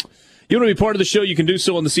Pac-12. You want to be part of the show, you can do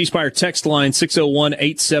so on the C Spire text line,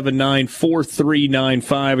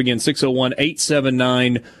 601-879-4395. Again,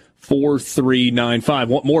 601-879-4395.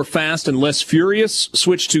 Want more fast and less furious?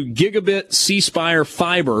 Switch to Gigabit C Spire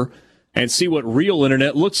Fiber and see what real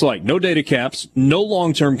internet looks like. No data caps, no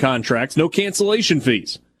long-term contracts, no cancellation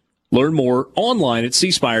fees. Learn more online at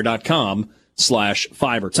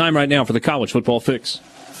cspire.com/fiber. Time right now for the College Football Fix.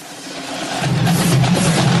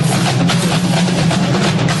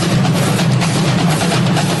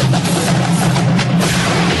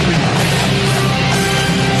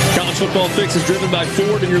 Football Fix is driven by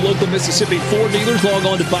Ford and your local Mississippi Ford dealers. Log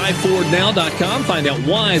on to buyfordnow.com. Find out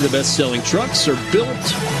why the best-selling trucks are built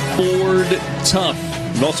Ford tough.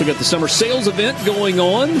 We've also got the summer sales event going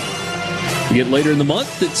on. We get later in the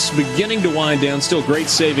month. It's beginning to wind down. Still great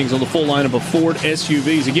savings on the full lineup of Ford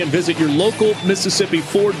SUVs. Again, visit your local Mississippi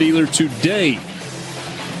Ford dealer today.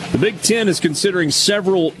 The Big Ten is considering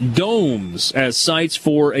several domes as sites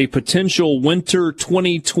for a potential winter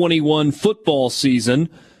 2021 football season.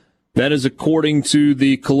 That is according to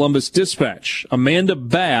the Columbus Dispatch. Amanda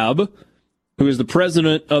Babb, who is the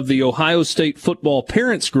president of the Ohio State Football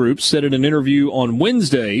Parents Group, said in an interview on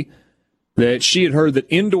Wednesday that she had heard that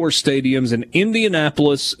indoor stadiums in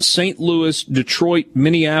Indianapolis, St. Louis, Detroit,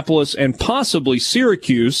 Minneapolis, and possibly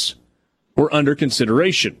Syracuse were under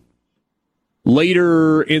consideration.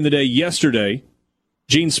 Later in the day yesterday,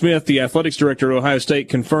 Gene Smith, the athletics director at Ohio State,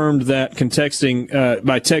 confirmed that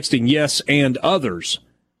by texting yes and others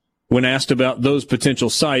when asked about those potential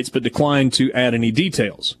sites, but declined to add any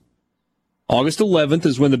details. August 11th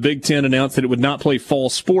is when the Big Ten announced that it would not play fall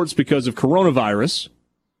sports because of coronavirus.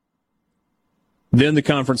 Then the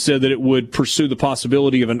conference said that it would pursue the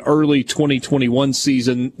possibility of an early 2021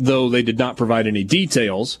 season, though they did not provide any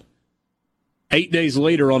details. 8 days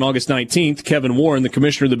later, on August 19th, Kevin Warren, the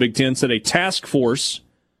commissioner of the Big Ten, said a task force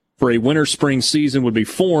for a winter-spring season would be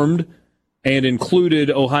formed and included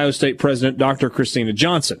Ohio State President Dr. Christina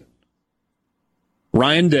Johnson.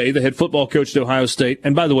 Ryan Day, the head football coach at Ohio State,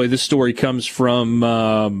 and by the way, this story comes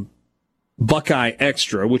from Buckeye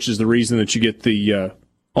Extra, which is the reason that you get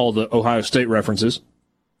all the Ohio State references.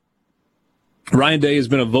 Ryan Day has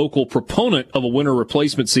been a vocal proponent of a winter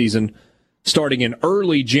replacement season starting in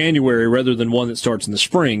early January rather than one that starts in the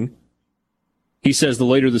spring. He says the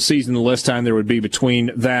later the season, the less time there would be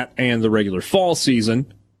between that and the regular fall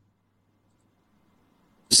season.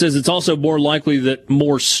 Says it's also more likely that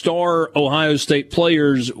more star Ohio State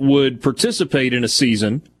players would participate in a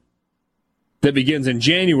season that begins in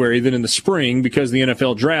January than in the spring because the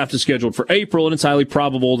NFL draft is scheduled for April, and it's highly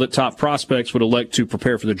probable that top prospects would elect to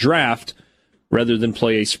prepare for the draft rather than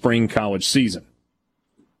play a spring college season.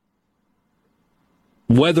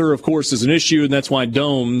 Weather, of course, is an issue, and that's why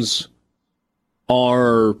domes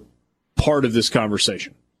are part of this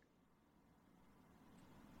conversation.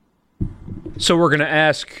 So we're going to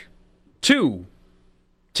ask 2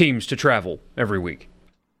 teams to travel every week.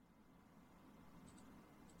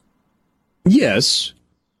 Yes.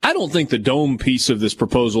 I don't think the dome piece of this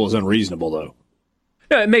proposal is unreasonable, though.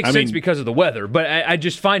 No, it makes sense because of the weather, but I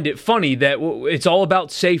just find it funny that it's all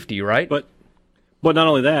about safety, right? But not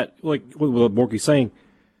only that, like what Borky's saying,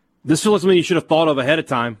 this feels like something you should have thought of ahead of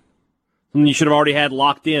time. Something you should have already had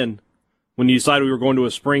locked in when you decided we were going to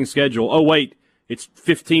a spring schedule. Oh, wait, it's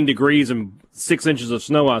 15 degrees and 6 inches of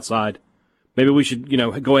snow outside. Maybe we should,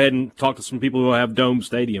 go ahead and talk to some people who have dome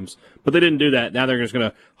stadiums. But they didn't do that. Now they're just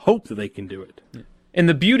going to hope that they can do it. And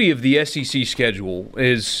the beauty of the SEC schedule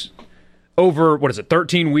is over,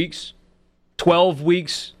 13 weeks? 12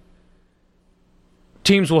 weeks?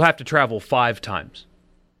 Teams will have to travel 5 times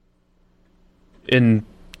in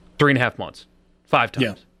 3.5 months. 5 times.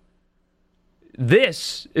 Yeah.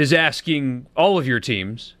 This is asking all of your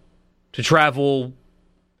teams to travel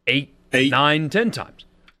 8, 9, 10 times.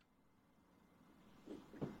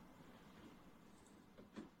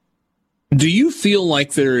 Do you feel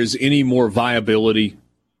like there is any more viability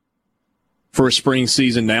for a spring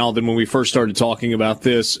season now than when we first started talking about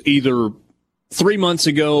this, either 3 months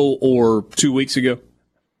ago or 2 weeks ago?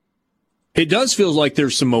 It does feel like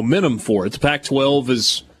there's some momentum for it. The Pac-12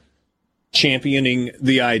 is championing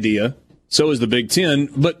the idea. So is the Big Ten.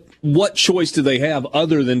 But what choice do they have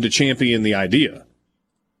other than to champion the idea?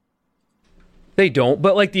 They don't.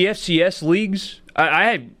 But like the FCS leagues,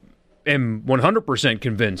 I am 100%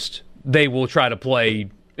 convinced they will try to play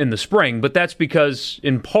in the spring. But that's because,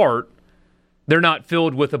 in part, they're not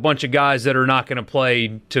filled with a bunch of guys that are not going to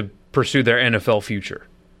play to pursue their NFL future.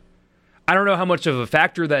 I don't know how much of a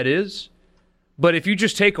factor that is, but if you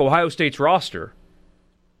just take Ohio State's roster,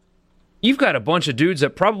 you've got a bunch of dudes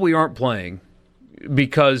that probably aren't playing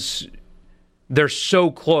because they're so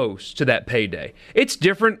close to that payday. It's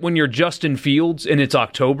different when you're Justin Fields and it's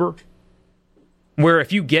October, where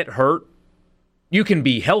if you get hurt, you can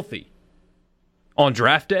be healthy on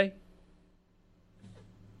draft day.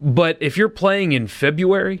 But if you're playing in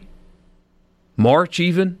February, March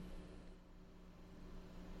even,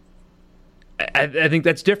 I think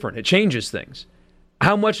that's different. It changes things.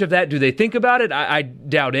 How much of that do they think about it? I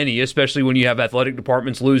doubt any, especially when you have athletic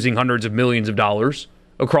departments losing hundreds of millions of dollars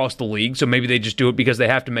across the league. So maybe they just do it because they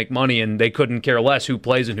have to make money and they couldn't care less who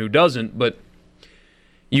plays and who doesn't. But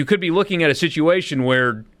you could be looking at a situation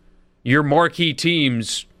where your marquee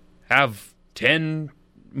teams have 10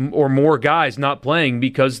 or more guys not playing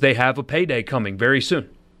because they have a payday coming very soon.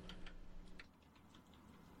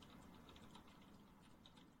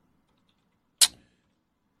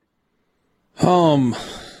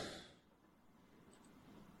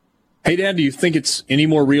 Hey, Dad, do you think it's any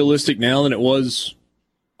more realistic now than it was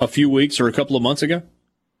a few weeks or a couple of months ago?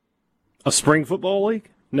 A spring football league?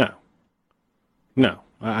 No.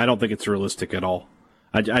 I don't think it's realistic at all.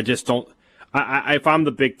 I just don't. If I'm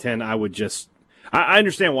the Big Ten, I would just. I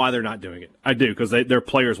understand why they're not doing it. I do, because their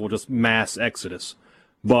players will just mass exodus.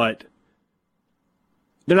 But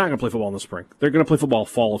they're not going to play football in the spring. They're going to play football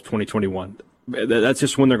fall of 2021. That's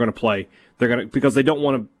just when they're going to play. Because they don't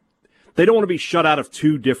want to. They don't want to be shut out of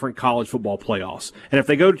two different college football playoffs. And if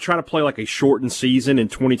they go to try to play like a shortened season in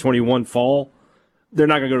 2021 fall, they're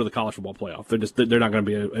not going to go to the college football playoff. They're not going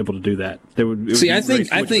to be able to do that.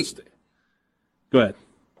 I think. Go ahead.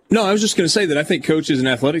 No, I was just going to say that I think coaches and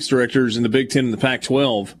athletics directors in the Big Ten and the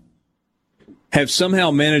Pac-12 have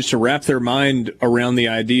somehow managed to wrap their mind around the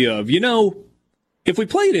idea of, if we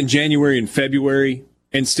play it in January and February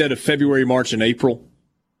instead of February, March, and April,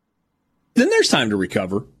 then there's time to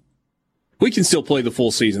recover. We can still play the full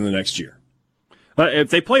season the next year. If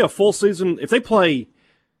they play a full season,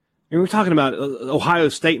 we're talking about Ohio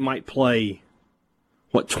State might play,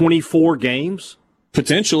 24 games?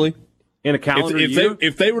 Potentially. In a calendar year?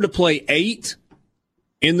 If they were to play 8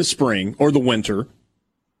 in the spring or the winter,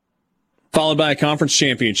 followed by a conference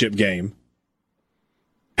championship game,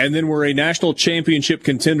 and then we're a national championship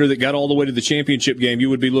contender that got all the way to the championship game, you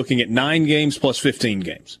would be looking at 9 games plus 15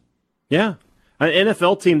 games. Yeah. An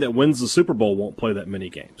NFL team that wins the Super Bowl won't play that many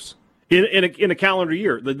games. In a calendar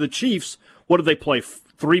year. The Chiefs, what do they play?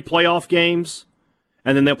 3 playoff games?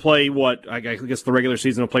 And then they'll play I guess the regular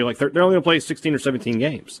season will play they're only going to play 16 or 17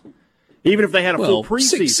 games. Even if they had a full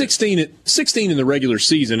preseason. 16 in the regular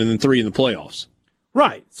season and then 3 in the playoffs.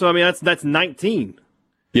 Right. So, I mean, that's 19.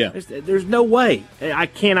 Yeah. There's no way. I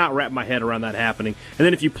cannot wrap my head around that happening. And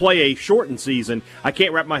then if you play a shortened season, I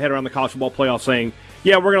can't wrap my head around the college football playoff saying,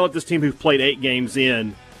 yeah, we're going to let this team who've played 8 games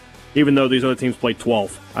in, even though these other teams played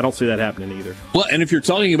 12. I don't see that happening either. Well, and if you're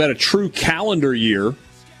talking about a true calendar year,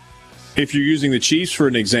 if you're using the Chiefs for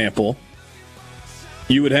an example,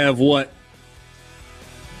 you would have 3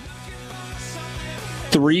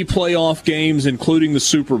 playoff games, including the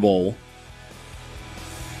Super Bowl,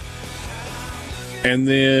 and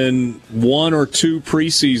then 1 or 2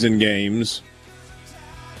 preseason games,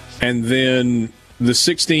 and then the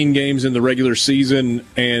 16 games in the regular season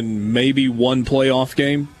and maybe 1 playoff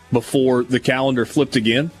game before the calendar flipped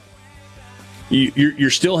again.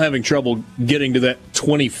 You're still having trouble getting to that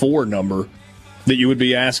 24 number that you would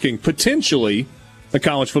be asking potentially a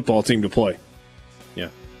college football team to play. Yeah.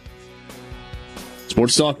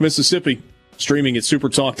 Sports Talk Mississippi, streaming at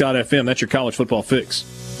supertalk.fm. That's your college football fix.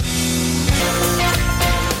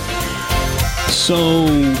 So,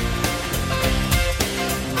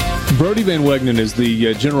 Brody Van Wegenen is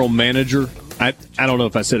the general manager. I don't know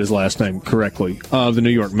if I said his last name correctly, of the New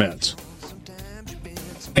York Mets.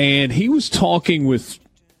 And he was talking with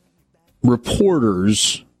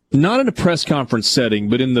reporters, not in a press conference setting,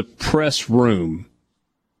 but in the press room.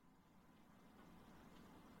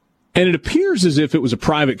 And it appears as if it was a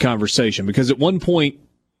private conversation, because at one point,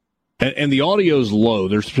 and the audio's low.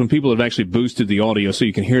 There's some people that have actually boosted the audio so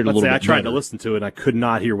you can hear it a little bit better. I tried to listen to it, and I could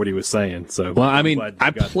not hear what he was saying. So, well, I mean,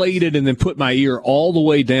 I played it and then put my ear all the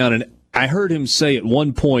way down, and I heard him say at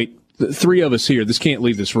one point, the 3 of us here, this can't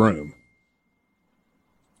leave this room.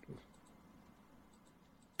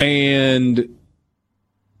 And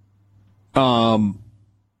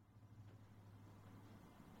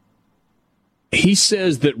he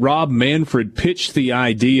says that Rob Manfred pitched the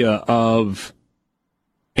idea of,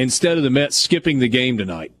 instead of the Mets skipping the game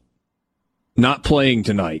tonight, not playing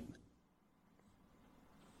tonight,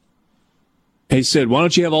 he said, why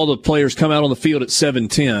don't you have all the players come out on the field at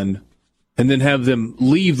 7:10 and then have them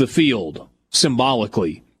leave the field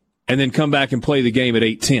symbolically and then come back and play the game at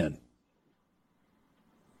 8:10.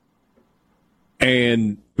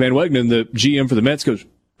 And Van Wegenen, the GM for the Mets, goes,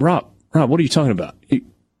 Rob, what are you talking about?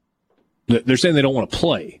 They're saying they don't want to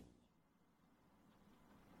play.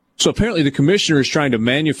 So apparently the commissioner is trying to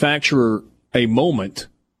manufacture a moment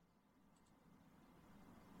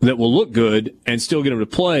that will look good and still get them to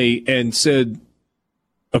play, and said,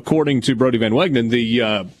 according to Brodie Van Wegenen,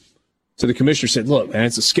 the commissioner said, look, man,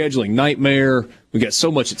 it's a scheduling nightmare. We got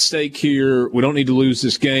so much at stake here. We don't need to lose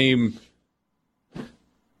this game.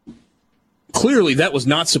 Clearly, that was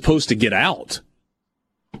not supposed to get out.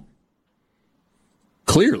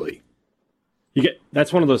 Clearly.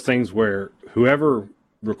 That's one of those things where whoever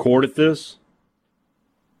recorded this,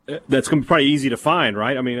 that's going to be probably easy to find,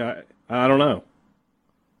 right? I mean, I don't know.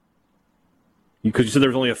 Because you said there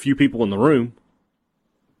was only a few people in the room.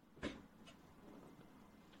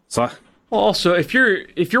 So, also, if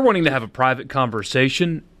you're wanting to have a private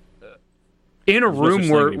conversation in a room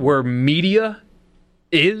where media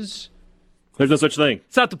is, there's no such thing.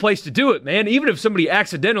 It's not the place to do it, man. Even if somebody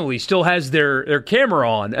accidentally still has their camera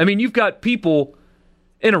on. I mean, you've got people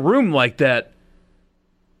in a room like that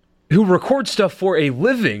who record stuff for a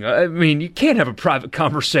living. I mean, you can't have a private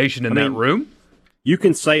conversation in that room. You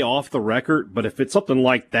can say off the record, but if it's something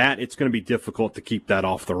like that, it's going to be difficult to keep that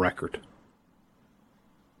off the record.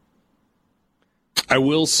 I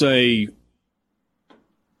will say,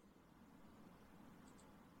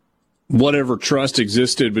 whatever trust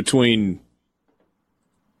existed between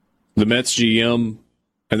the Mets GM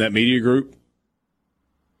and that media group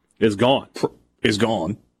is gone. Is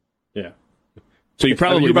gone. Yeah. So you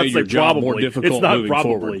probably made your job more difficult moving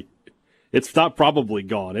forward. It's not probably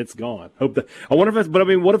gone. It's gone. I wonder if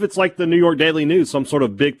what if it's like the New York Daily News, some sort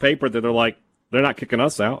of big paper that they're like, they're not kicking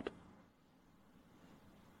us out.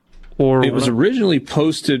 Or it was originally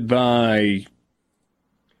posted by.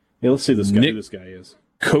 Yeah, let's see who this guy is.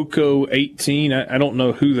 Coco18. I don't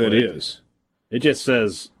know who that is. It just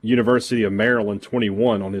says University of Maryland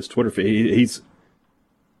 21 on his Twitter feed.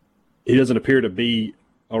 He doesn't appear to be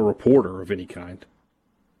a reporter of any kind.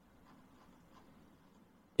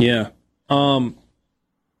 Yeah. So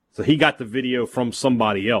he got the video from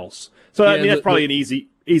somebody else. So I mean, that's probably an easy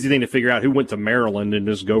thing to figure out who went to Maryland and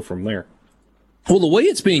just go from there. Well, the way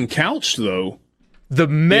it's being couched, though, the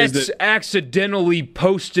Mets accidentally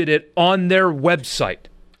posted it on their website.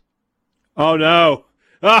 Oh no!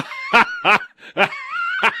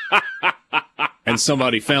 And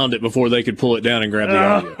somebody found it before they could pull it down and grab the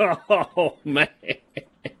audio. Oh man!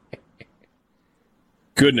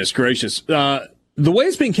 Goodness gracious! The way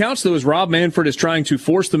it's being couched, though, is Rob Manfred is trying to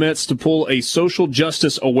force the Mets to pull a social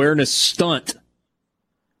justice awareness stunt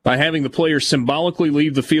by having the players symbolically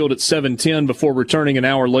leave the field at 7:10 before returning an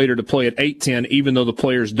hour later to play at 8:10, even though the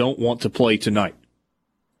players don't want to play tonight.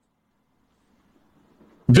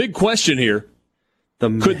 Big question here.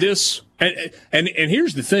 Could this and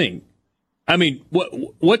here's the thing. I mean,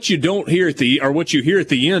 what you don't hear what you hear at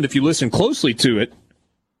the end, if you listen closely to it,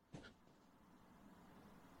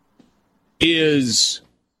 is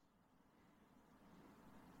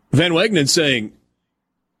Van Wegenen saying,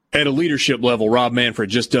 at a leadership level, Rob Manfred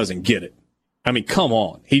just doesn't get it. I mean, come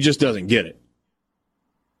on. He just doesn't get it.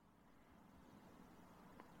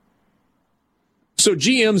 So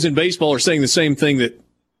GMs in baseball are saying the same thing that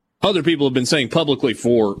other people have been saying publicly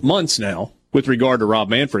for months now with regard to Rob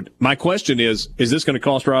Manfred. My question is this going to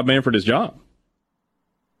cost Rob Manfred his job?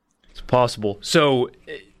 It's possible. So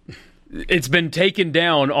it's been taken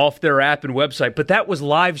down off their app and website, but that was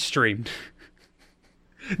live streamed.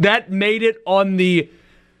 That made it on the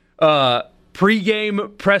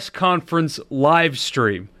pregame press conference live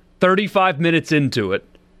stream. 35 minutes into it,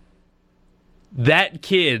 that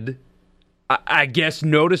kid, I guess,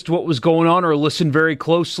 noticed what was going on or listened very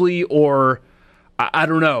closely, or I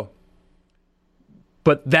don't know.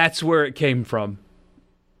 But that's where it came from.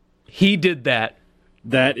 He did that.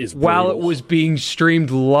 That is brutal. While it was being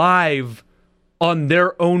streamed live on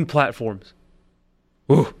their own platforms.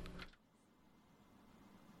 Ooh.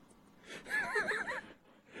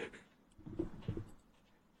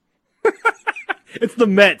 It's the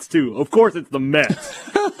Mets too. Of course, it's the Mets.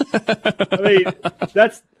 I mean,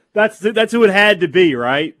 that's who it had to be,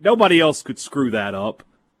 right? Nobody else could screw that up.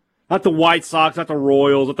 Not the White Sox, not the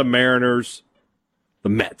Royals, not the Mariners. The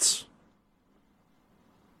Mets.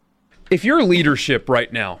 If you're leadership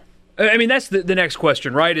right now, I mean, that's the next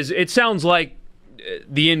question, right? Is it sounds like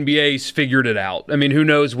the NBA's figured it out. I mean, who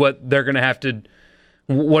knows what they're going to have to,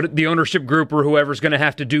 what the ownership group or whoever's going to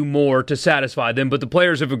have to do more to satisfy them, but the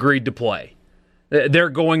players have agreed to play. They're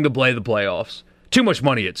going to play the playoffs. Too much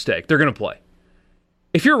money at stake. They're going to play.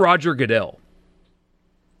 If you're Roger Goodell,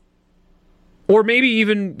 or maybe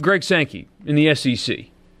even Greg Sankey in the SEC,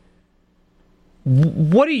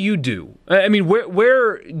 what do you do? I mean,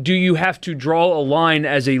 where do you have to draw a line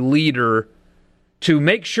as a leader to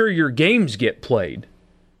make sure your games get played?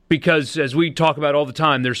 Because, as we talk about all the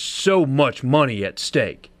time, there's so much money at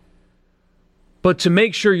stake. But to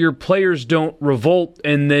make sure your players don't revolt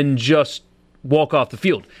and then just walk off the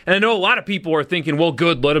field. And I know a lot of people are thinking, well,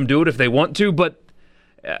 good, let them do it if they want to, but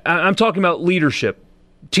I'm talking about leadership,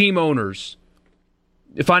 team owners,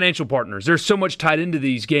 financial partners. There's so much tied into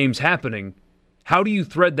these games happening. How do you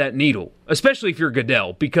thread that needle, especially if you're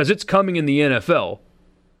Goodell, because it's coming in the NFL?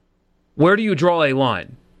 Where do you draw a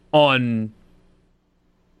line on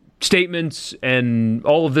statements and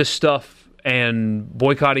all of this stuff and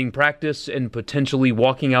boycotting practice and potentially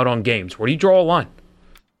walking out on games? Where do you draw a line?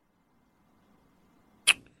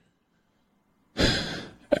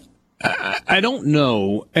 I don't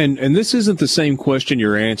know, and this isn't the same question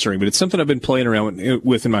you're answering, but it's something I've been playing around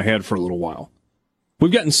with in my head for a little while.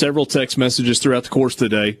 We've gotten several text messages throughout the course of the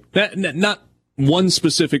day. Not one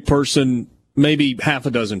specific person, maybe half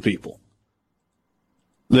a dozen people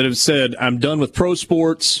that have said, I'm done with pro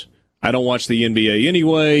sports. I don't watch the NBA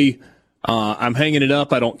anyway. I'm hanging it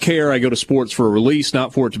up. I don't care. I go to sports for a release,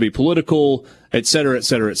 not for it to be political, et cetera, et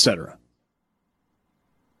cetera, et cetera.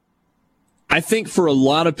 I think for a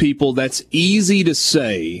lot of people, that's easy to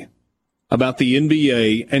say about the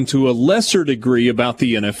NBA and to a lesser degree about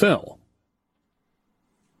the NFL.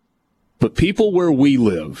 But people where we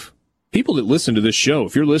live, people that listen to this show,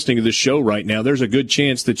 if you're listening to this show right now, there's a good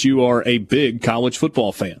chance that you are a big college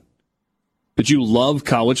football fan, that you love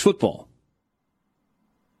college football.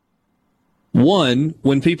 One,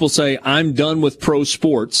 when people say, I'm done with pro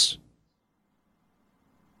sports,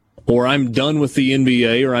 or I'm done with the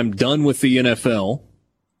NBA, or I'm done with the NFL,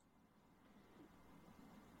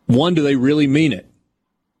 one, do they really mean it?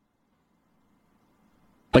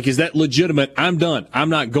 Like, is that legitimate? I'm done. I'm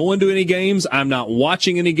not going to any games. I'm not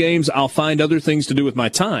watching any games. I'll find other things to do with my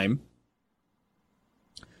time.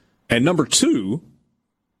 And number two,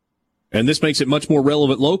 and this makes it much more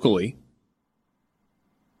relevant locally,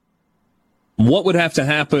 what would have to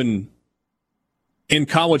happen in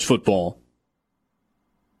college football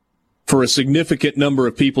for a significant number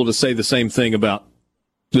of people to say the same thing about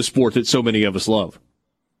the sport that so many of us love?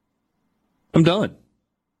 I'm done.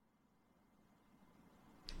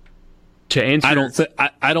 To answer,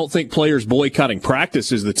 I don't think players boycotting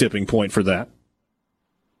practice is the tipping point for that.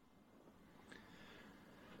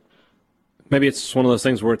 Maybe it's one of those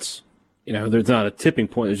things where it's, there's not a tipping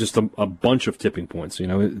point. There's just a bunch of tipping points.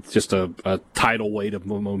 It's just a tidal weight of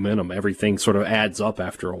momentum. Everything sort of adds up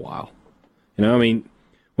after a while. When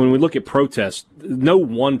we look at protests, no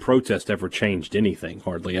one protest ever changed anything,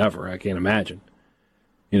 hardly ever. I can't imagine.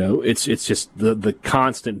 It's just the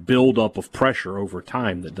constant buildup of pressure over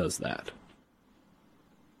time that does that.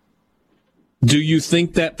 Do you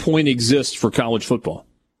think that point exists for college football?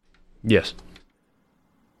 Yes.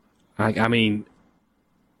 I'm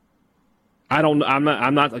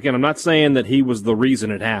not saying that he was the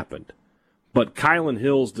reason it happened, but Kylan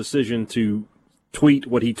Hill's decision to tweet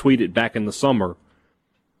what he tweeted back in the summer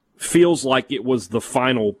feels like it was the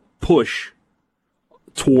final push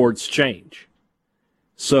towards change.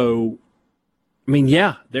 So,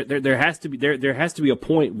 there has to be a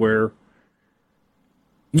point where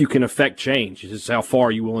you can affect change. It's just how far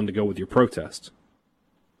are you willing to go with your protests.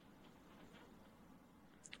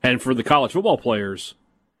 And for the college football players,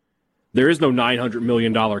 there is no $900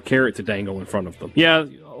 million carrot to dangle in front of them. Yeah,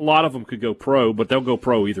 a lot of them could go pro, but they'll go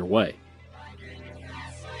pro either way.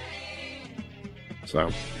 So,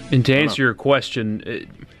 and to answer your question,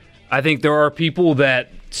 I think there are people that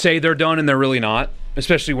say they're done and they're really not,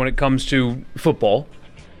 especially when it comes to football.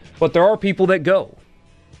 But there are people that go.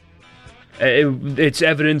 It's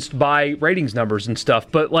evidenced by ratings numbers and stuff.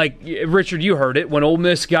 But, like, Richard, you heard it. When Ole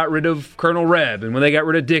Miss got rid of Colonel Reb and when they got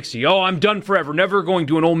rid of Dixie, I'm done forever, never going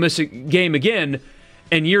to an Ole Miss game again.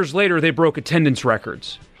 And years later, they broke attendance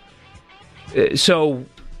records. So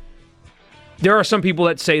there are some people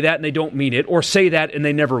that say that and they don't mean it, or say that and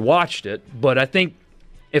they never watched it. But I think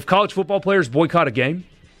if college football players boycott a game,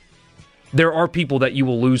 there are people that you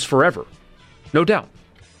will lose forever. No doubt.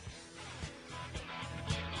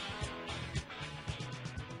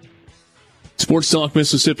 Sports Talk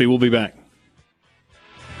Mississippi. We'll be back.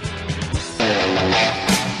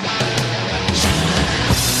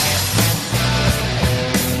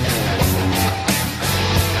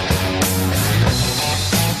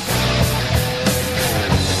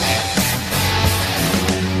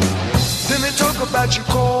 about you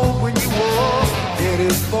cold when you were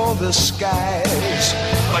headed for the skies.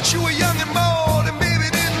 But you were young and bold, and baby,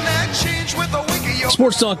 didn't that change with a wink of your...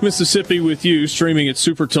 Sports Talk Mississippi with you, streaming at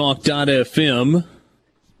supertalk.fm.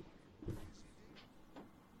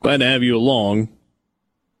 Glad to have you along.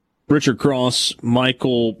 Richard Cross,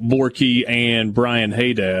 Michael Borky, and Brian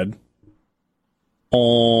Haydad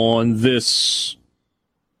on this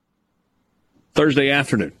Thursday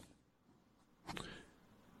afternoon.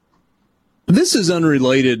 This is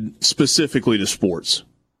unrelated specifically to sports.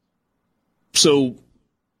 So,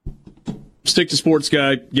 stick to sports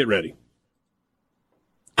guy, get ready.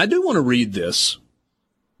 I do want to read this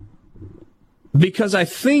because I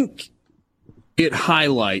think it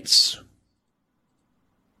highlights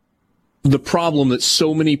the problem that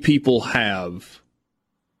so many people have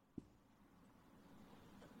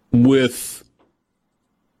with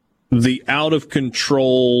the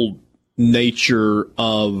out-of-control nature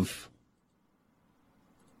of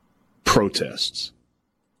protests.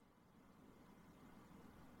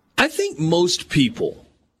 I think most people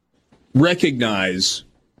recognize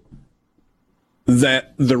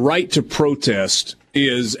that the right to protest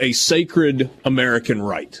is a sacred American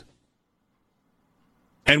right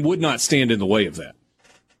and would not stand in the way of that.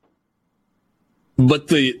 But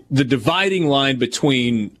the dividing line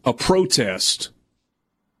between a protest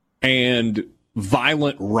and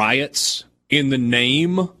violent riots in the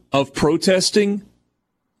name of protesting,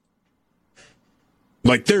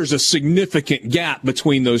 like there's a significant gap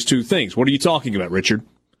between those two things. What are you talking about, Richard?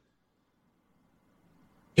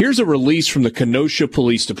 Here's a release from the Kenosha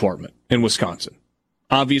Police Department in Wisconsin.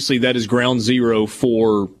 Obviously, that is ground zero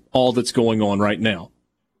for all that's going on right now.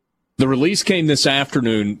 The release came this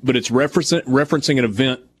afternoon, but it's referencing an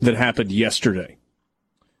event that happened yesterday.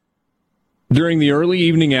 During the early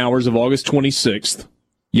evening hours of August 26th,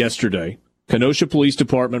 yesterday, Kenosha Police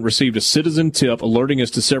Department received a citizen tip alerting us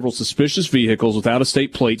to several suspicious vehicles with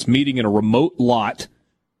out-of-state plates meeting in a remote lot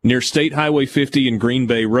near State Highway 50 and Green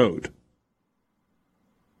Bay Road.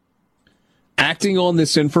 Acting on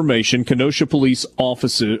this information, Kenosha police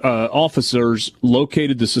officers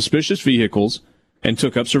located the suspicious vehicles and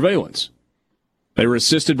took up surveillance. They were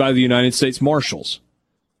assisted by the United States Marshals.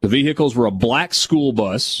 The vehicles were a black school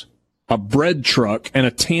bus, a bread truck, and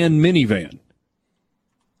a tan minivan.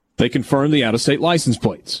 They confirmed the out-of-state license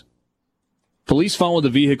plates. Police followed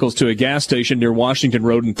the vehicles to a gas station near Washington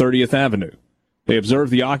Road and 30th Avenue. They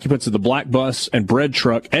observed the occupants of the black bus and bread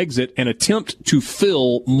truck exit and attempt to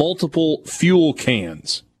fill multiple fuel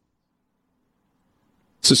cans.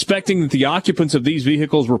 Suspecting that the occupants of these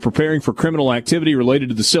vehicles were preparing for criminal activity related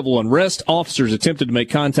to the civil unrest, officers attempted to make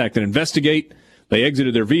contact and investigate. They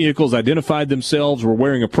exited their vehicles, identified themselves, were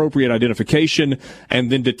wearing appropriate identification,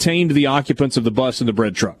 and then detained the occupants of the bus and the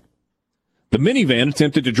bread truck. The minivan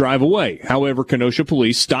attempted to drive away. However, Kenosha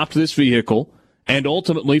police stopped this vehicle and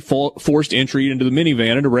ultimately forced entry into the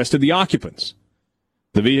minivan and arrested the occupants.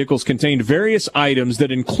 The vehicles contained various items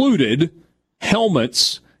that included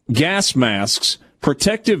helmets, gas masks,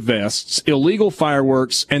 protective vests, illegal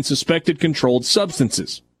fireworks, and suspected controlled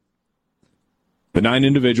substances. The 9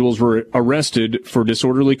 individuals were arrested for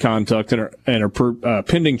disorderly conduct and are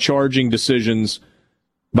pending charging decisions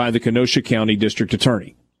by the Kenosha County District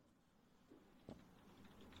Attorney.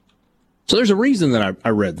 So there's a reason that I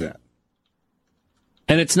read that.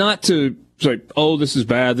 And it's not to say, oh, this is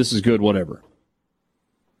bad, this is good, whatever.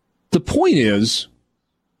 The point is,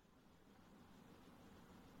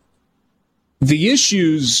 the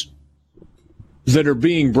issues that are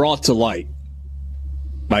being brought to light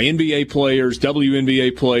by NBA players,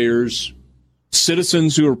 WNBA players,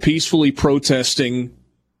 citizens who are peacefully protesting,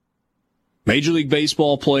 Major League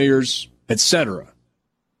Baseball players, etc.,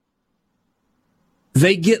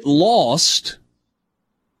 they get lost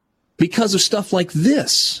because of stuff like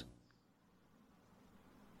this.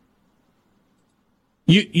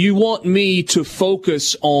 You want me to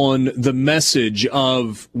focus on the message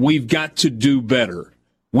of we've got to do better.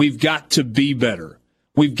 We've got to be better.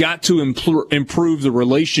 We've got to improve the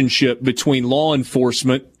relationship between law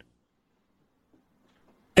enforcement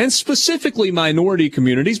and specifically minority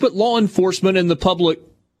communities, but law enforcement and the public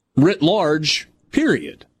writ large,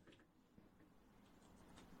 period.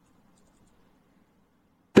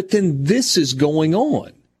 But then this is going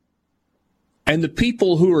on. And the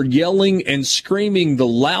people who are yelling and screaming the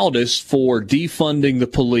loudest for defunding the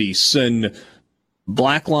police and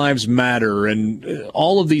Black Lives Matter and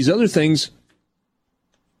all of these other things,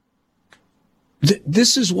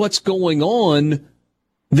 this is what's going on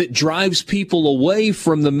that drives people away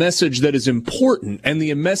from the message that is important and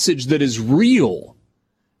the message that is real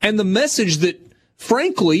and the message that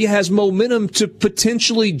frankly, has momentum to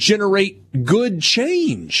potentially generate good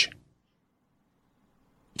change.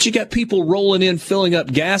 But you got people rolling in, filling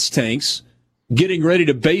up gas tanks, getting ready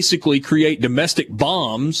to basically create domestic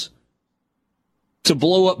bombs to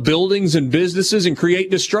blow up buildings and businesses and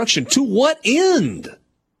create destruction. To what end?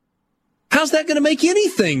 How's that going to make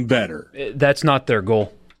anything better? That's not their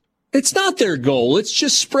goal. It's not their goal. It's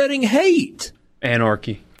just spreading hate.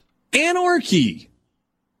 Anarchy. Anarchy.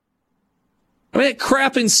 I mean, that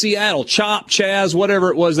crap in Seattle, Chop, Chaz, whatever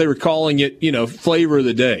it was they were calling it, flavor of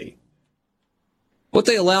the day. What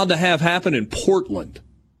they allowed to have happen in Portland.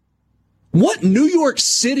 What New York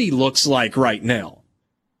City looks like right now.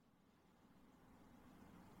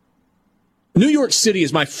 New York City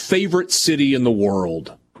is my favorite city in the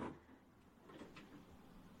world.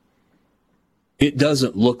 It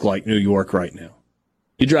doesn't look like New York right now.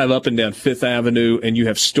 You drive up and down Fifth Avenue and you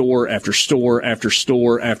have store after store after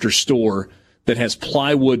store after store that has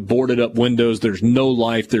plywood boarded up windows. There's no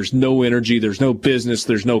life. There's no energy. There's no business.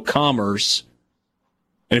 There's no commerce.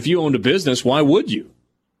 And if you owned a business, why would you?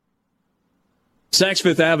 Saks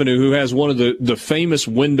Fifth Avenue, who has one of the famous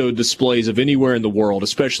window displays of anywhere in the world,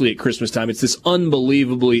 especially at Christmas time. It's this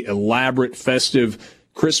unbelievably elaborate, festive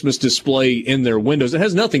Christmas display in their windows. It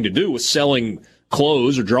has nothing to do with selling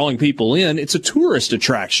clothes or drawing people in. It's a tourist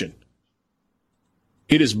attraction.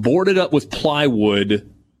 It is boarded up with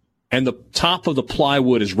plywood, and the top of the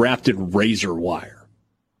plywood is wrapped in razor wire,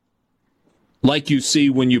 like you see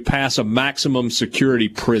when you pass a maximum security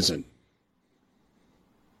prison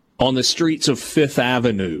on the streets of Fifth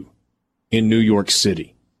Avenue in New York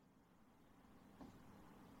City.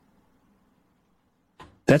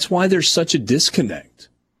 That's why there's such a disconnect.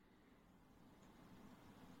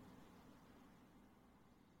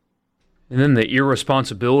 And then the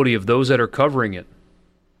irresponsibility of those that are covering it.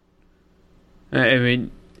 I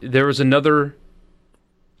mean, there was another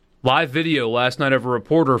live video last night of a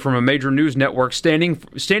reporter from a major news network standing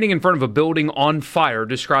in front of a building on fire,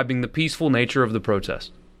 describing the peaceful nature of the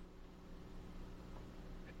protest.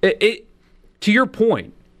 To your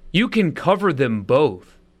point, you can cover them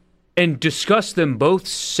both and discuss them both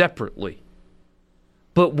separately.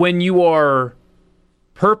 But when you are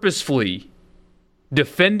purposefully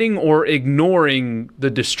defending or ignoring the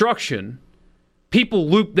destruction, people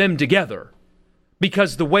loop them together.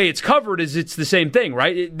 Because the way it's covered is it's the same thing,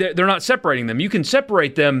 right? They're not separating them. You can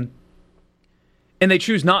separate them, and they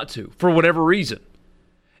choose not to, for whatever reason.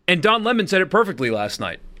 And Don Lemon said it perfectly last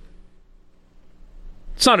night.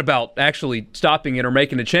 It's not about actually stopping it or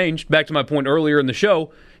making a change. Back to my point earlier in the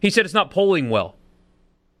show, he said it's not polling well.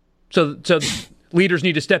 So leaders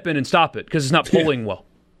need to step in and stop it because it's not polling well.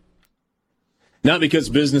 Not because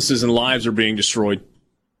businesses and lives are being destroyed.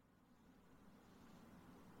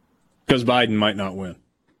 Because Biden might not win.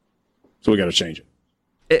 So we got to change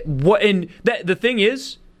it. The thing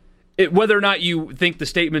is, whether or not you think the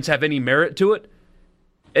statements have any merit to it,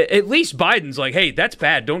 at least Biden's like, hey, that's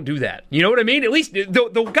bad. Don't do that. You know what I mean? At least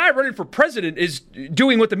the guy running for president is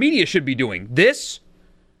doing what the media should be doing. This,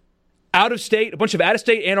 out of state, a bunch of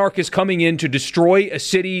out-of-state anarchists coming in to destroy a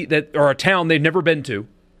city or a town they've never been to.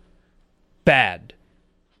 Bad.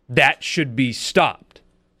 That should be stopped.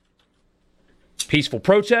 Peaceful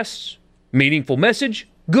protests, meaningful message,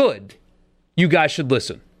 good. You guys should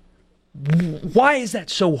listen. Why is that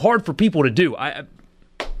so hard for people to do?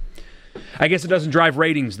 I guess it doesn't drive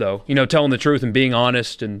ratings, though. Telling the truth and being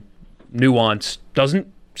honest and nuanced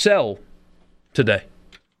doesn't sell today.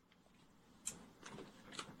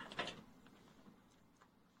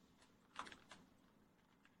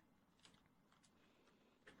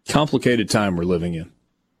 Complicated time we're living in.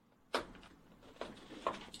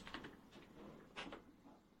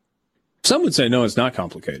 Some would say, no, it's not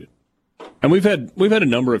complicated. And we've had a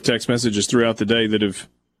number of text messages throughout the day that have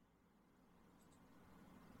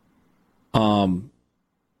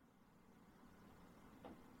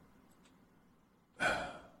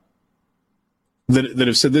that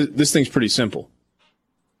have said this thing's pretty simple.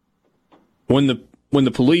 When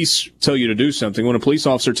the police tell you to do something, when a police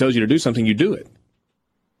officer tells you to do something, you do it.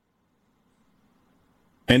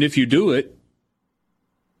 And if you do it,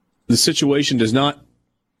 the situation does not,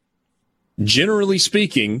 generally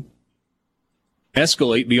speaking,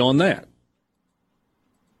 escalate beyond that.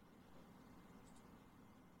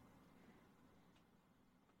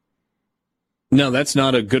 Now, that's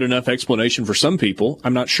not a good enough explanation for some people.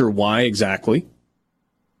 I'm not sure why exactly.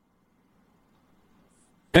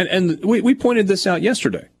 And we pointed this out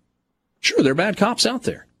yesterday. Sure, there are bad cops out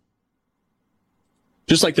there.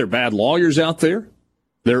 Just like there are bad lawyers out there.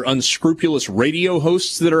 There are unscrupulous radio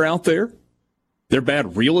hosts that are out there. There are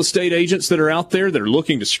bad real estate agents that are out there that are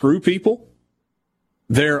looking to screw people.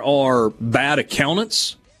 There are bad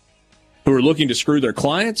accountants who are looking to screw their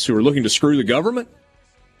clients, who are looking to screw the government.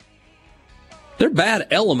 There are bad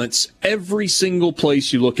elements every single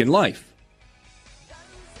place you look in life.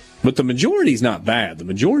 But the majority's not bad. The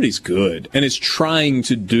majority's good and is trying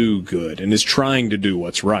to do good and is trying to do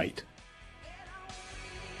what's right.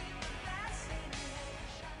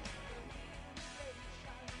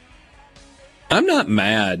 I'm not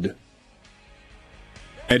mad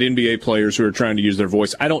at NBA players who are trying to use their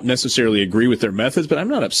voice. I don't necessarily agree with their methods, but I'm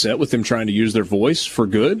not upset with them trying to use their voice for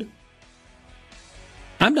good.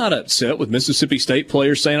 I'm not upset with Mississippi State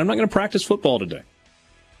players saying, I'm not going to practice football today.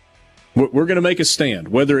 We're going to make a stand.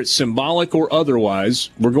 Whether it's symbolic or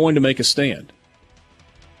otherwise, we're going to make a stand.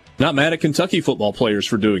 Not mad at Kentucky football players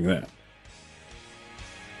for doing that.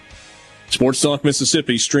 Sports Talk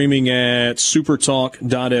Mississippi, streaming at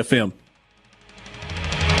supertalk.fm.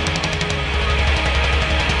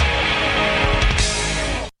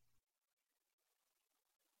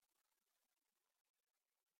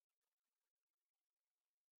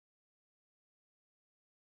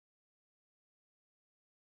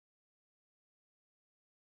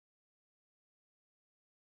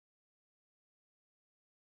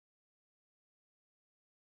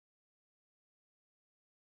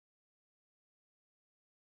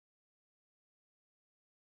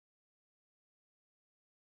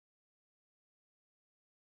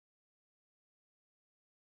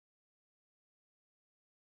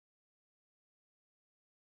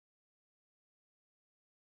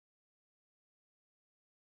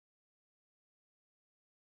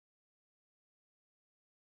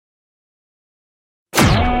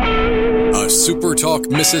 A SuperTalk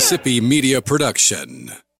Mississippi media production.